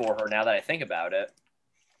power for her now that I think about it.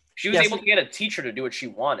 She was able to get a teacher to do what she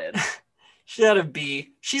wanted. She had a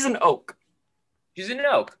B. She's an oak. She's an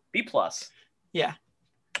oak. B+. Yeah.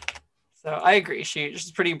 So I agree.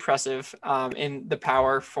 She's pretty impressive in the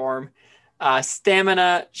power form.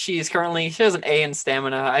 Stamina, she has an A in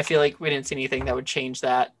stamina. I feel like we didn't see anything that would change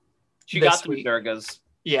that. She got through Durga's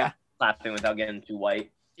clapping without getting too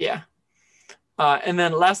white. Yeah. And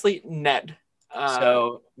then lastly, Ned.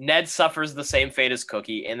 So Ned suffers the same fate as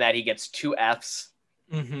Cookie in that he gets 2 Fs.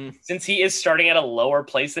 Mm-hmm. Since he is starting at a lower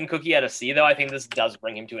place than Cookie at a C, though, I think this does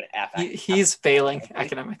bring him to an F. He's failing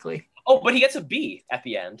academically. Oh, but he gets a B at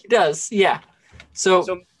the end. He does, yeah. So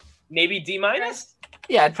maybe D minus?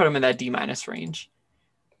 Yeah, I'd put him in that D minus range.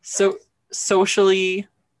 So socially,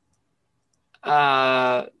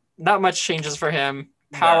 not much changes for him.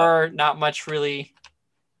 Power, not much really.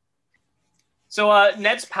 So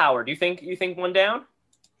Ned's power, do you think 1 down?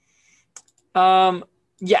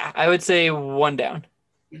 Yeah, I would say 1 down.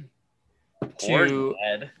 Poor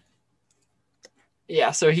Ned.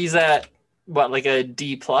 Yeah, so he's at what, like a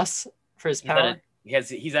D plus for his power?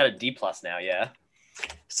 He's at a D plus now, yeah.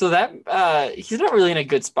 So that he's not really in a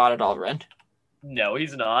good spot at all, Ren. No,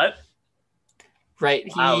 he's not. Right.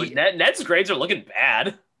 Wow, Ned's grades are looking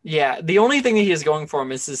bad. Yeah, the only thing that he is going for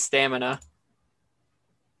him is his stamina.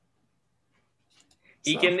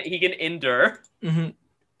 He can endure. Mm-hmm.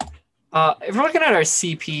 If we're looking at our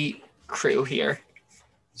CP crew here.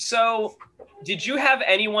 So, did you have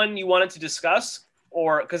anyone you wanted to discuss,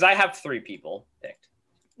 or because I have 3 people picked?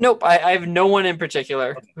 Nope, I have no one in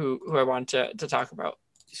particular who I want to talk about.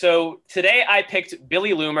 So today I picked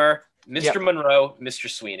Billy Loomer, Mr. Monroe, Mr.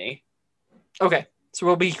 Sweeney. Okay, so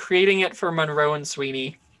we'll be creating it for Monroe and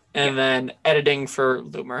Sweeney, and then editing for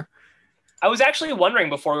Loomer. I was actually wondering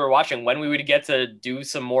before we were watching when we would get to do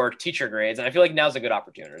some more teacher grades, and I feel like now's a good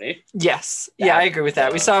opportunity. Yes, I agree with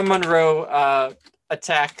that. We saw Monroe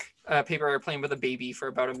attack paper airplane with a baby for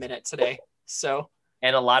about a minute today.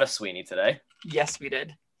 And a lot of Sweeney today. Yes, we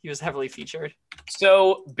did. He was heavily featured.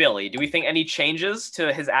 So, Billy, do we think any changes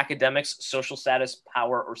to his academics, social status,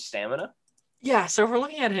 power, or stamina? Yeah, so if we're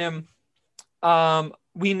looking at him,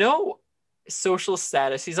 we know social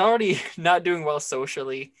status. He's already not doing well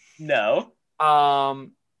socially. No.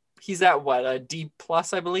 He's at what, a D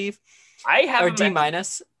plus, I believe? Or D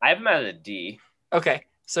minus? I have him at a D. Okay,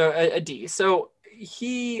 so a D. So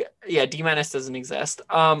D minus doesn't exist.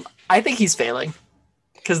 I think he's failing.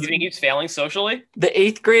 You think he's failing socially? The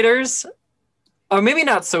 8th graders, or maybe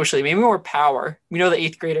not socially, maybe more power. We know the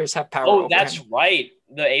 8th graders have power. Oh, that's right.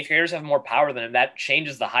 The 8th graders have more power than him. That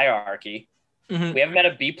changes the hierarchy. Mm-hmm. We have him at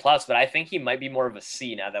a B plus, but I think he might be more of a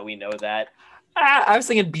C now that we know that. I was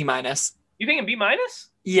thinking B minus. You think B minus?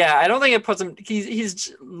 Yeah, I don't think it puts him.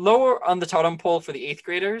 He's lower on the totem pole for the 8th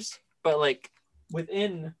graders, but like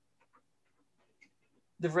within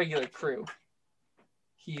the regular crew,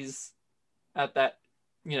 he's at that.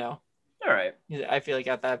 All right. I feel like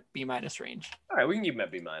at that B minus range. All right, we can keep him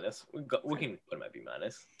at B minus. We can put him at B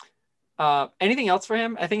minus. Anything else for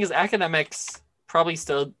him? I think his academics probably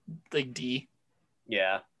still like D.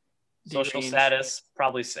 Yeah. Social status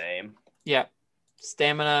probably same. Yeah.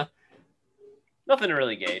 Stamina. Nothing to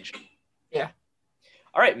really gauge. Yeah.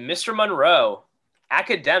 All right, Mr. Monroe.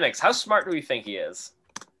 Academics. How smart do we think he is?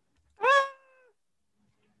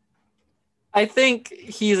 I think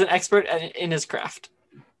he's an expert in his craft.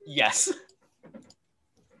 Yes.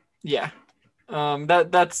 Yeah.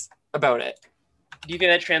 That's about it. Do you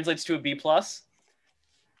think that translates to a B plus?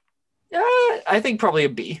 I think probably a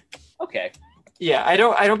B. Okay. Yeah, I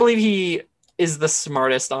don't believe he is the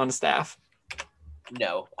smartest on staff.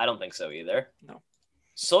 No, I don't think so either. No.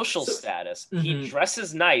 Social status. Mm-hmm. He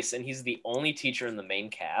dresses nice, and he's the only teacher in the main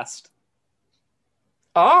cast.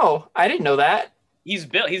 Oh, I didn't know that. He's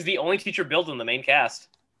the only teacher billed in the main cast.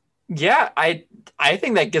 Yeah, I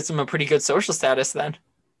think that gives him a pretty good social status then.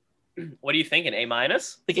 What do you think? An A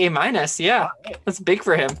minus? Like A minus, yeah. Right. That's big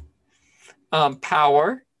for him.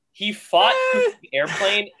 Power. He fought the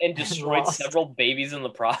airplane and destroyed several babies in the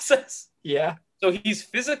process. Yeah. So he's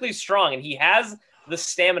physically strong and he has the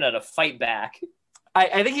stamina to fight back.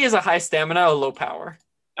 I think he has a high stamina, a low power.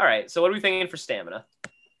 All right. So what are we thinking for stamina?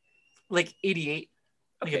 Like 88.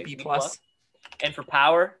 Like a B plus. And for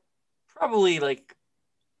power? Probably like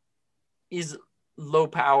he's low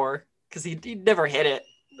power because he'd never hit it.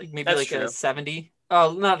 Like maybe That's true. A 70.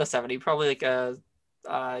 Oh, not a 70. Probably like a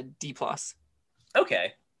D plus.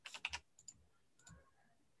 Okay.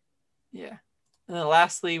 Yeah. And then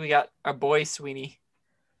lastly, we got our boy Sweeney.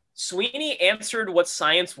 Sweeney answered what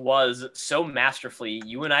science was so masterfully,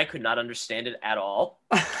 you and I could not understand it at all.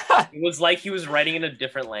 It was like he was writing in a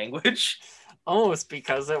different language. Almost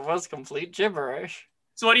because it was complete gibberish.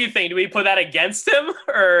 So what do you think? Do we put that against him,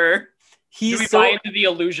 or do we buy into the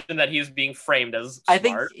illusion that he is being framed as smart? I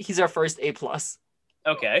think he's our first A plus.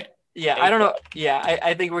 Okay. Yeah, I don't know. Yeah,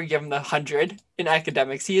 I think we're giving the 100 in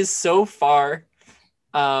academics. He is so far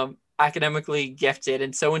academically gifted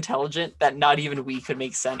and so intelligent that not even we could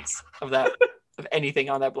make sense of that of anything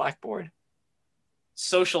on that blackboard.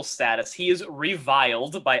 Social status. He is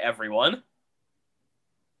reviled by everyone.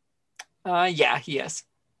 Yeah, he is.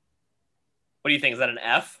 What do you think? Is that an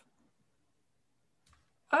F?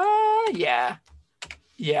 Yeah.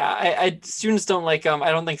 Yeah, I students don't like him.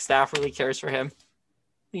 I don't think staff really cares for him.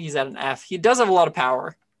 I think he's at an F. He does have a lot of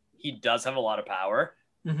power. He does have a lot of power.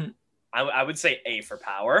 Mm-hmm. I would say A for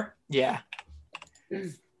power. Yeah.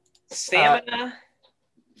 Stamina.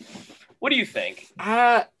 What do you think?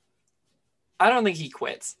 I don't think he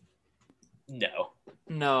quits. No.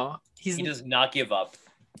 He does not give up.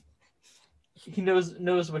 He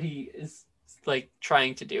knows what he is like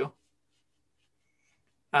trying to do.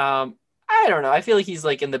 I don't know. I feel like he's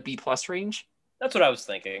like in the B+ range. That's what I was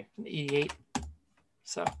thinking. 88.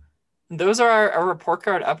 So those are our report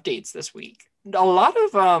card updates this week. A lot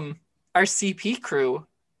of our CP crew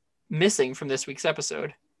missing from this week's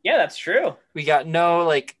episode. Yeah, that's true. We got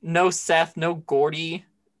no Seth, no Gordy,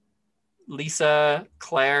 Lisa,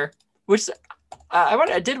 Claire, which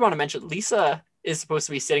I did want to mention. Lisa is supposed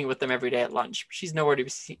to be sitting with them every day at lunch. She's nowhere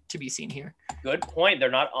to be seen here. Good point. They're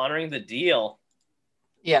not honoring the deal.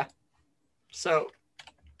 Yeah. So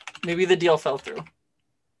maybe the deal fell through.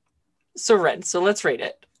 So Ren, so let's rate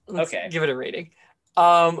it. Let's give it a rating.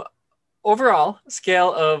 Overall,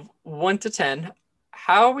 scale of 1 to 10,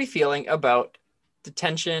 how are we feeling about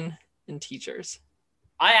detention and teachers?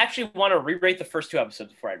 I actually want to re-rate the first 2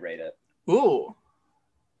 episodes before I rate it. Ooh.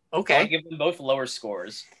 Okay. I'll give them both lower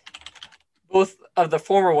scores. Both of the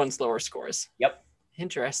former ones lower scores. Yep.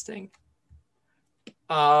 Interesting.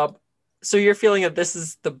 So you're feeling that this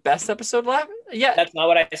is the best episode left? Yeah. That's not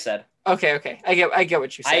what I said. Okay. I get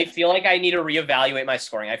what you said. I feel like I need to reevaluate my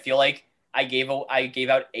scoring. I feel like I gave out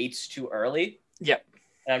 8s too early. Yep.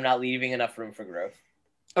 And I'm not leaving enough room for growth.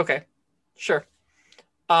 Okay. Sure.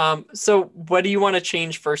 So what do you want to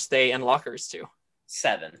change first day and lockers to?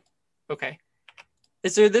 7. Okay.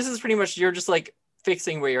 So this is pretty much you're just like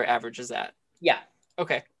fixing where your average is at. Yeah.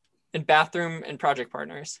 Okay. And bathroom and project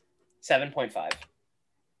partners? 7.5.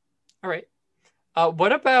 All right.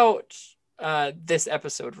 What about this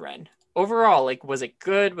episode, Ren? Overall, like, was it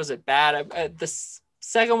good? Was it bad? The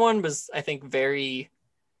second one was, I think,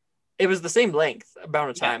 it was the same length, amount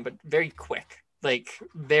of time, but very quick, like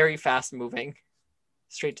very fast moving,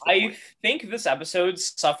 straight to the point. I think this episode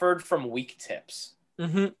suffered from weak tips.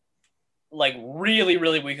 Mm-hmm. Like really,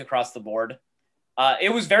 really weak across the board.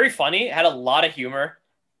 It was very funny. It had a lot of humor.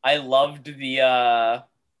 I loved the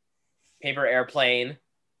paper airplane.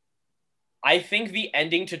 I think the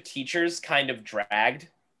ending to teachers kind of dragged.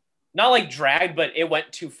 Not like dragged, but it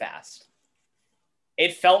went too fast.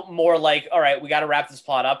 It felt more like, all right, we got to wrap this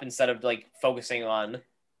plot up instead of like focusing on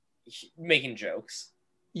making jokes.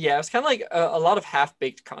 Yeah, it was kind of like a lot of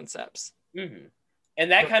half-baked concepts. Mm-hmm.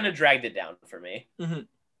 And that kind of dragged it down for me. Mm-hmm.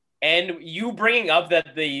 And you bringing up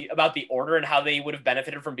about the order and how they would have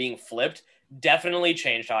benefited from being flipped definitely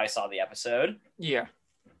changed how I saw the episode. Yeah.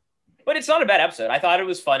 But it's not a bad episode. I thought it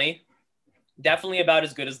was funny. Definitely about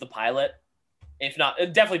as good as the pilot. If not,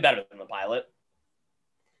 definitely better than the pilot.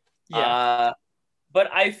 Yeah.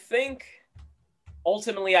 But I think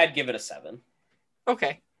ultimately I'd give it a 7.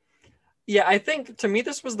 Okay. Yeah, I think to me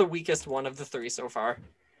this was the weakest one of the 3 so far.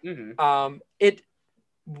 Mm-hmm. It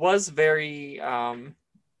was very I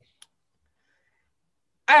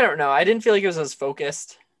don't know. I didn't feel like it was as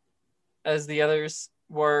focused as the others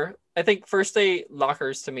were. I think first day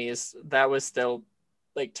lockers to me that was still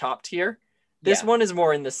like top tier. This one is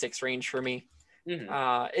more in the 6 range for me.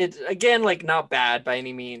 Mm-hmm. It again, like not bad by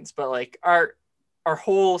any means, but like our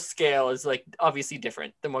whole scale is like obviously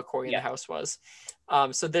different than what Cory in the House was.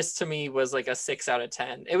 So this to me was like a 6 out of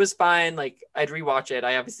 10. It was fine. Like I'd rewatch it.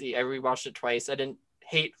 I rewatched it twice. I didn't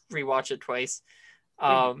hate rewatch it twice.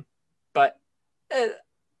 But I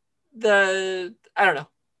don't know,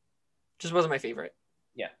 just wasn't my favorite.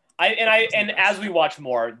 Yeah. And as we watch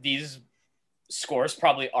more, these scores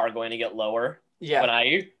probably are going to get lower. Yeah. When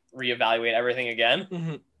I reevaluate everything again.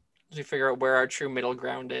 Mm-hmm. To figure out where our true middle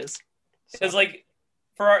ground is. Because like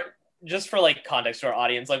just for like context to our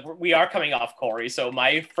audience, like we are coming off Cory, so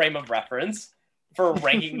my frame of reference for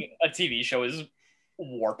ranking a TV show is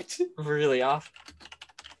warped. Really off.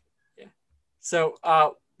 Yeah. So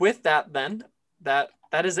with that then, that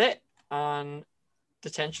is it on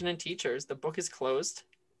detention and teachers. The book is closed.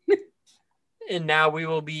 And now we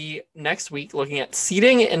will be next week looking at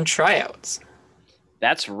seating and tryouts.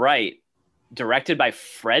 That's right. Directed by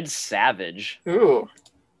Fred Savage. Ooh.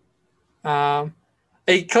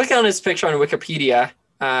 I click on his picture on Wikipedia.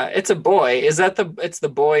 It's a boy. It's the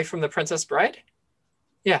boy from The Princess Bride?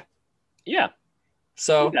 Yeah. Yeah.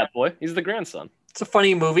 So that boy. He's the grandson. It's a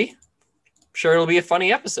funny movie. I'm sure it'll be a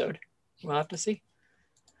funny episode. We'll have to see.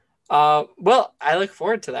 Well, I look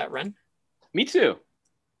forward to that, Ren. Me too.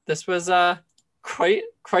 This was quite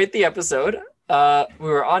the episode. We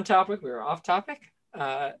were on topic, we were off topic,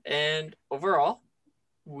 and overall,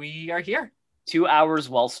 we are here. 2 hours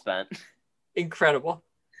well spent. Incredible.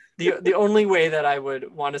 The only way that I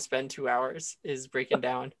would want to spend 2 hours is breaking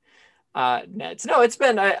down Neds. No,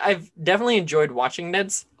 I've definitely enjoyed watching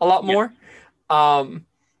Neds a lot more.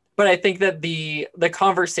 But I think that the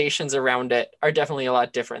conversations around it are definitely a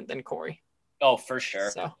lot different than Corey. Oh, for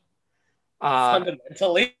sure. So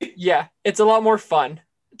fundamentally, yeah, it's a lot more fun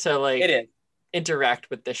to like it is. Interact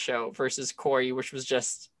with this show versus Corey, which was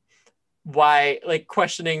just why like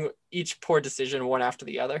questioning each poor decision one after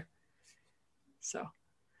the other. So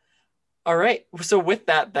all right. So with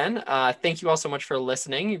that then, thank you all so much for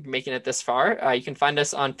listening, making it this far. You can find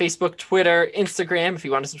us on Facebook, Twitter, Instagram. If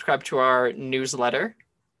you want to subscribe to our newsletter,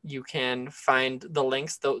 you can find the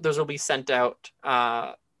links. Those will be sent out.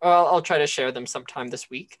 I'll try to share them sometime this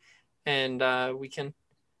week, and we can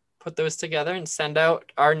put those together and send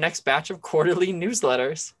out our next batch of quarterly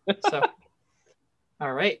newsletters. So,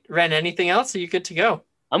 all right. Ren, anything else? Are you good to go?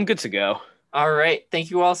 I'm good to go. All right.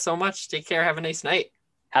 Thank you all so much. Take care. Have a nice night.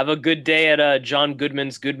 Have a good day at John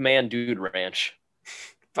Goodman's Good Man Dude Ranch.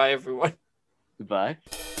 Bye, everyone. Goodbye.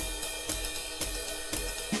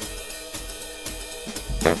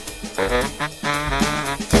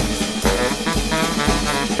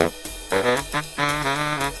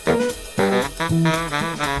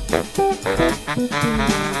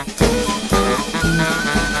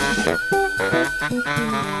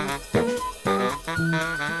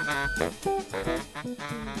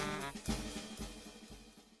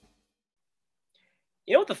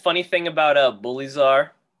 You know what the funny thing about bullies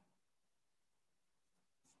are?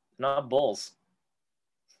 Not bulls.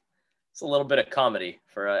 It's a little bit of comedy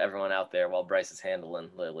for everyone out there while Bryce is handling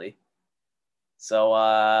Lily.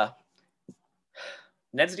 So,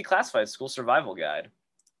 Ned's Declassified School Survival Guide.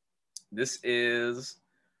 This is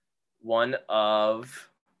one of,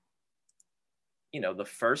 the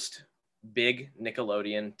first big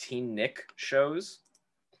Nickelodeon Teen Nick shows.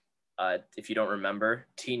 If you don't remember,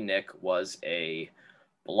 Teen Nick was a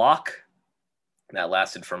block that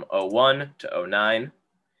lasted from 01 to 09.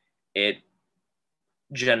 It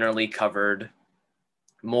generally covered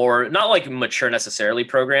more, not like mature necessarily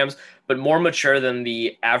programs, but more mature than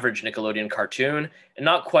the average Nickelodeon cartoon, and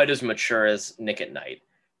not quite as mature as Nick at Night.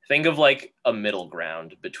 Think of like a middle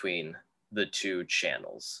ground between the two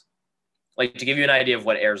channels. Like, to give you an idea of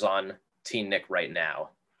what airs on Teen Nick right now,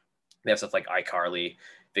 they have stuff like iCarly,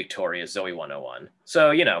 Victoria, Zoe 101.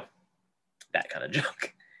 So, that kind of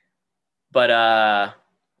junk. But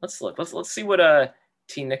let's look. Let's see what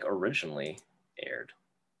Teen Nick originally aired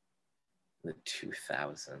in the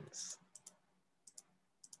 2000s.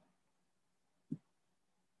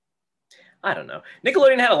 I don't know.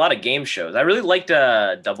 Nickelodeon had a lot of game shows. I really liked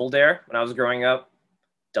Double Dare when I was growing up.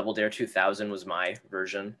 Double Dare 2000 was my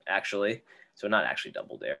version, actually. So not actually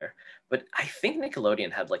Double Dare. But I think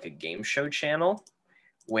Nickelodeon had like a game show channel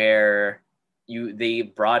where they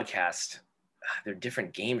broadcast their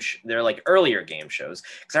different they're like earlier game shows.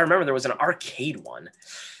 Because I remember there was an arcade one.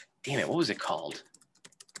 Damn it, what was it called?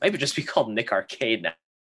 Might just be called Nick Arcade now.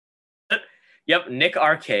 Yep, Nick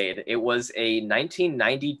Arcade. It was a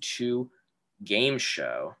 1992 game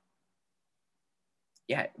show.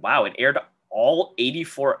 Yeah, wow, it aired all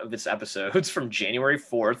 84 of its episodes from January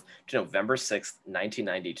 4th to November 6th,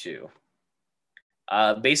 1992.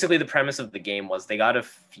 Basically, the premise of the game was they got a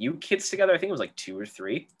few kids together, I think it was like 2 or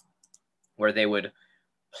 3, where they would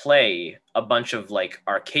play a bunch of like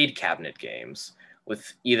arcade cabinet games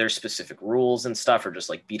with either specific rules and stuff or just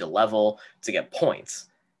like beat a level to get points.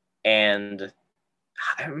 And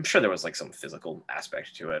I'm sure there was like some physical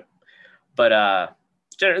aspect to it. But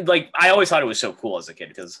like I always thought it was so cool as a kid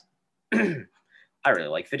because I really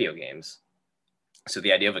like video games. So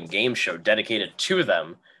the idea of a game show dedicated to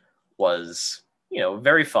them was,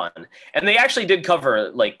 very fun. And they actually did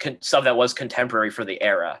cover like stuff that was contemporary for the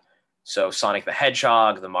era. So Sonic the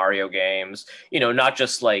Hedgehog, the Mario games, not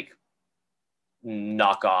just like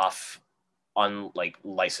knockoff on like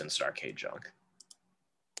licensed arcade junk.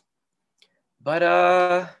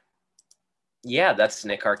 But yeah, that's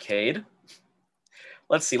Nick Arcade.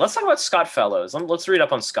 Let's see. Let's talk about Scott Fellows. Let's read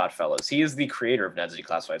up on Scott Fellows. He is the creator of Ned's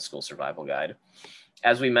Declassified School Survival Guide.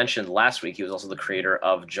 As we mentioned last week, he was also the creator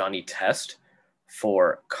of Johnny Test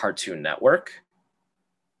for Cartoon Network,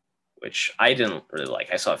 which I didn't really like.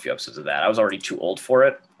 I saw a few episodes of that. I was already too old for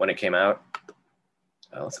it when it came out.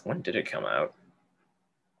 When did it come out?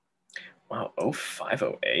 Wow,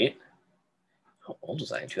 0508? How old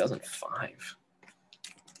was I in 2005?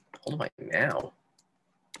 How old am I now?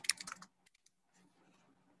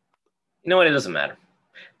 You know what? It doesn't matter.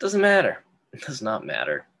 It doesn't matter. It does not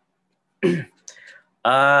matter.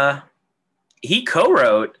 He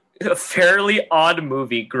co-wrote a Fairly Odd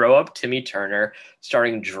Movie, Grow Up Timmy Turner,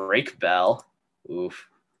 starring Drake Bell. Oof.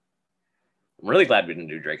 I'm really glad we didn't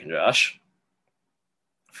do Drake and Josh.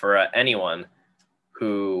 For anyone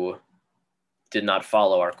who did not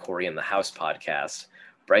follow our Corey in the House podcast,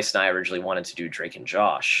 Bryce and I originally wanted to do Drake and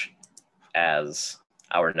Josh as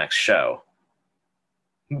our next show.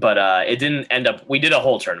 But it didn't end up. We did a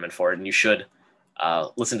whole tournament for it, and you should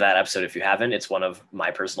listen to that episode if you haven't. It's one of my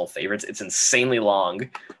personal favorites. It's insanely long,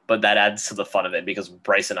 but that adds to the fun of it because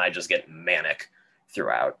Bryce and I just get manic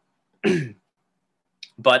throughout.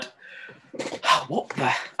 But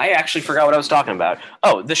I actually forgot what I was talking about.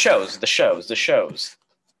 Oh, the shows.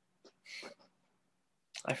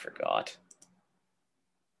 I forgot.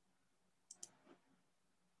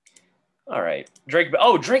 All right.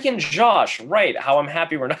 Drake and Josh. Right. How I'm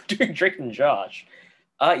happy we're not doing Drake and Josh.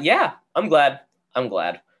 Yeah, I'm glad.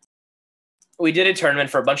 We did a tournament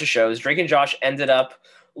for a bunch of shows. Drake and Josh ended up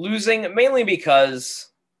losing mainly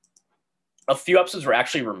because a few episodes were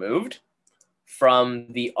actually removed from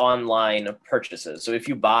the online purchases. So if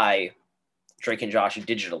you buy Drake and Josh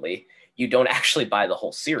digitally, you don't actually buy the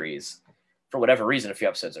whole series. For whatever reason, a few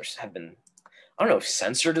episodes have been, I don't know if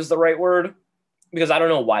censored is the right word, because I don't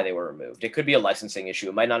know why they were removed. It could be a licensing issue.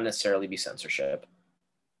 It might not necessarily be censorship.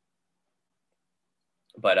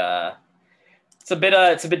 But it's a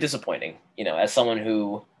bit disappointing, as someone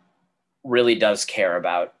who really does care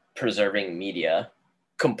about preserving media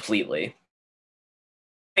completely.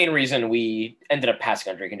 The main reason we ended up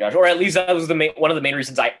passing on Drake and Josh, or at least that was one of the main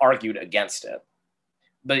reasons I argued against it.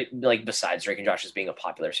 But besides Drake and Josh as being a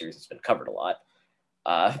popular series, it's been covered a lot.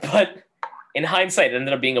 But in hindsight, it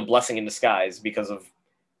ended up being a blessing in disguise because of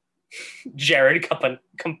Jared Campania,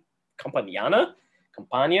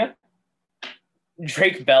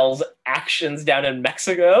 Drake Bell's actions down in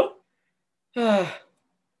Mexico. What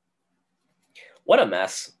a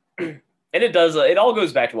mess. And it all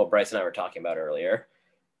goes back to what Bryce and I were talking about earlier.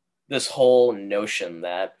 This whole notion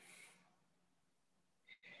that,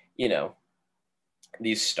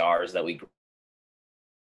 these stars that we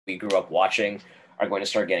grew up watching are going to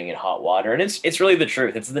start getting in hot water. And it's really the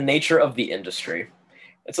truth. It's the nature of the industry.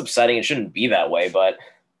 It's upsetting. It shouldn't be that way, but,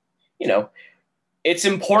 it's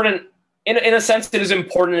important. In a sense, it is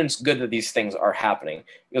important and it's good that these things are happening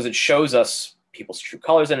because it shows us people's true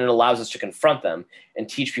colors and it allows us to confront them and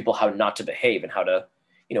teach people how not to behave and how to,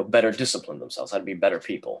 better discipline themselves, how to be better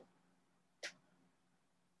people.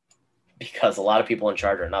 Because a lot of people in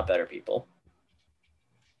charge are not better people.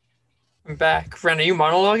 I'm back. Ren, are you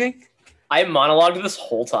monologuing? I monologued this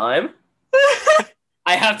whole time.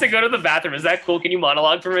 I have to go to the bathroom. Is that cool? Can you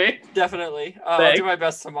monologue for me? Definitely. I'll do my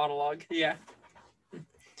best to monologue. Yeah.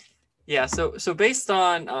 Yeah, so based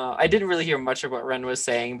on, I didn't really hear much of what Ren was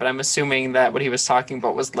saying, but I'm assuming that what he was talking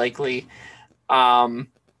about was likely, I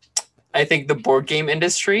think, the board game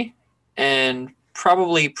industry and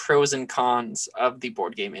probably pros and cons of the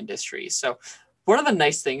board game industry. So one of the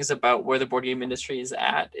nice things about where the board game industry is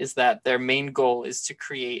at is that their main goal is to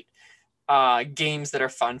create games that are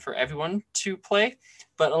fun for everyone to play.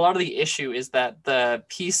 But a lot of the issue is that the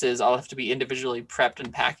pieces all have to be individually prepped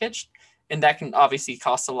and packaged. And that can obviously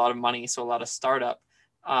cost a lot of money, so a lot of startup.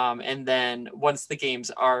 And then once the games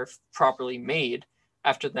are properly made,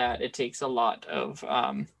 after that, it takes a lot of,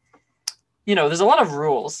 there's a lot of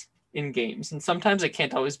rules in games. And sometimes it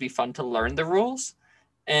can't always be fun to learn the rules.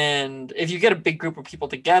 And if you get a big group of people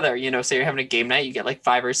together, say you're having a game night, you get like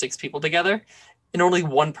 5 or 6 people together, and only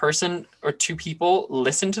one person or 2 people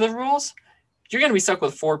listen to the rules, you're going to be stuck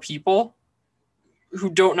with 4 people who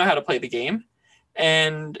don't know how to play the game.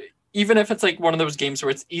 And even if it's like one of those games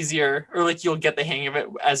where it's easier or like you'll get the hang of it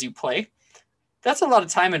as you play, that's a lot of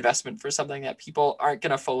time investment for something that people aren't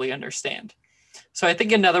going to fully understand. So I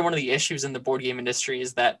think another one of the issues in the board game industry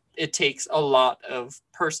is that it takes a lot of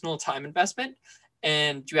personal time investment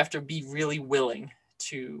and you have to be really willing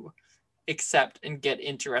to accept and get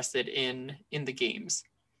interested in the games.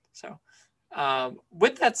 So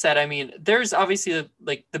with that said, I mean, there's obviously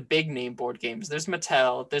like the big name board games. There's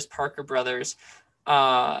Mattel, there's Parker Brothers.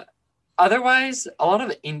 Otherwise, a lot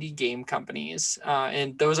of indie game companies,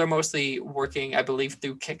 and those are mostly working, I believe,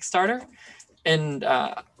 through Kickstarter. And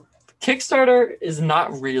Kickstarter is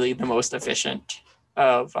not really the most efficient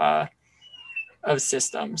of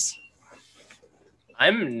systems.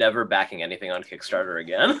 I'm never backing anything on Kickstarter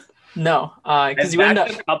again. No, because you end up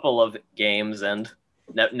a couple of games and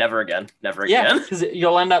never again. Yeah, because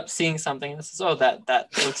you'll end up seeing something that says, "Oh, that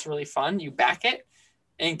looks really fun." You back it,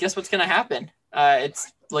 and guess what's going to happen?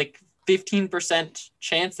 It's like 15%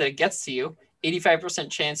 chance that it gets to you, 85%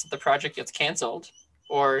 chance that the project gets canceled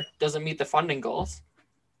or doesn't meet the funding goals.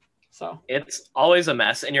 So it's always a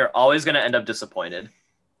mess, and you're always going to end up disappointed.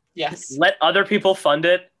 Yes. Let other people fund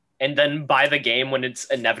it, and then buy the game when it's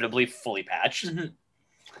inevitably fully patched.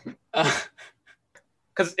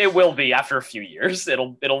 Because it will be after a few years.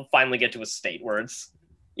 It'll finally get to a state where it's,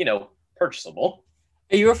 purchasable.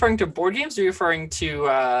 Are you referring to board games, or are you referring to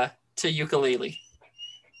Yooka-Laylee?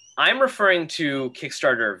 I'm referring to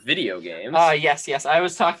Kickstarter video games. Yes. I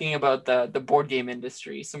was talking about the board game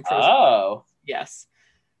industry. Yes.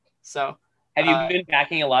 So have you been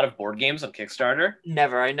backing a lot of board games on Kickstarter?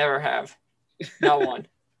 Never. I never have. Not one.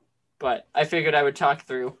 But I figured I would talk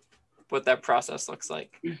through what that process looks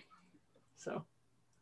like.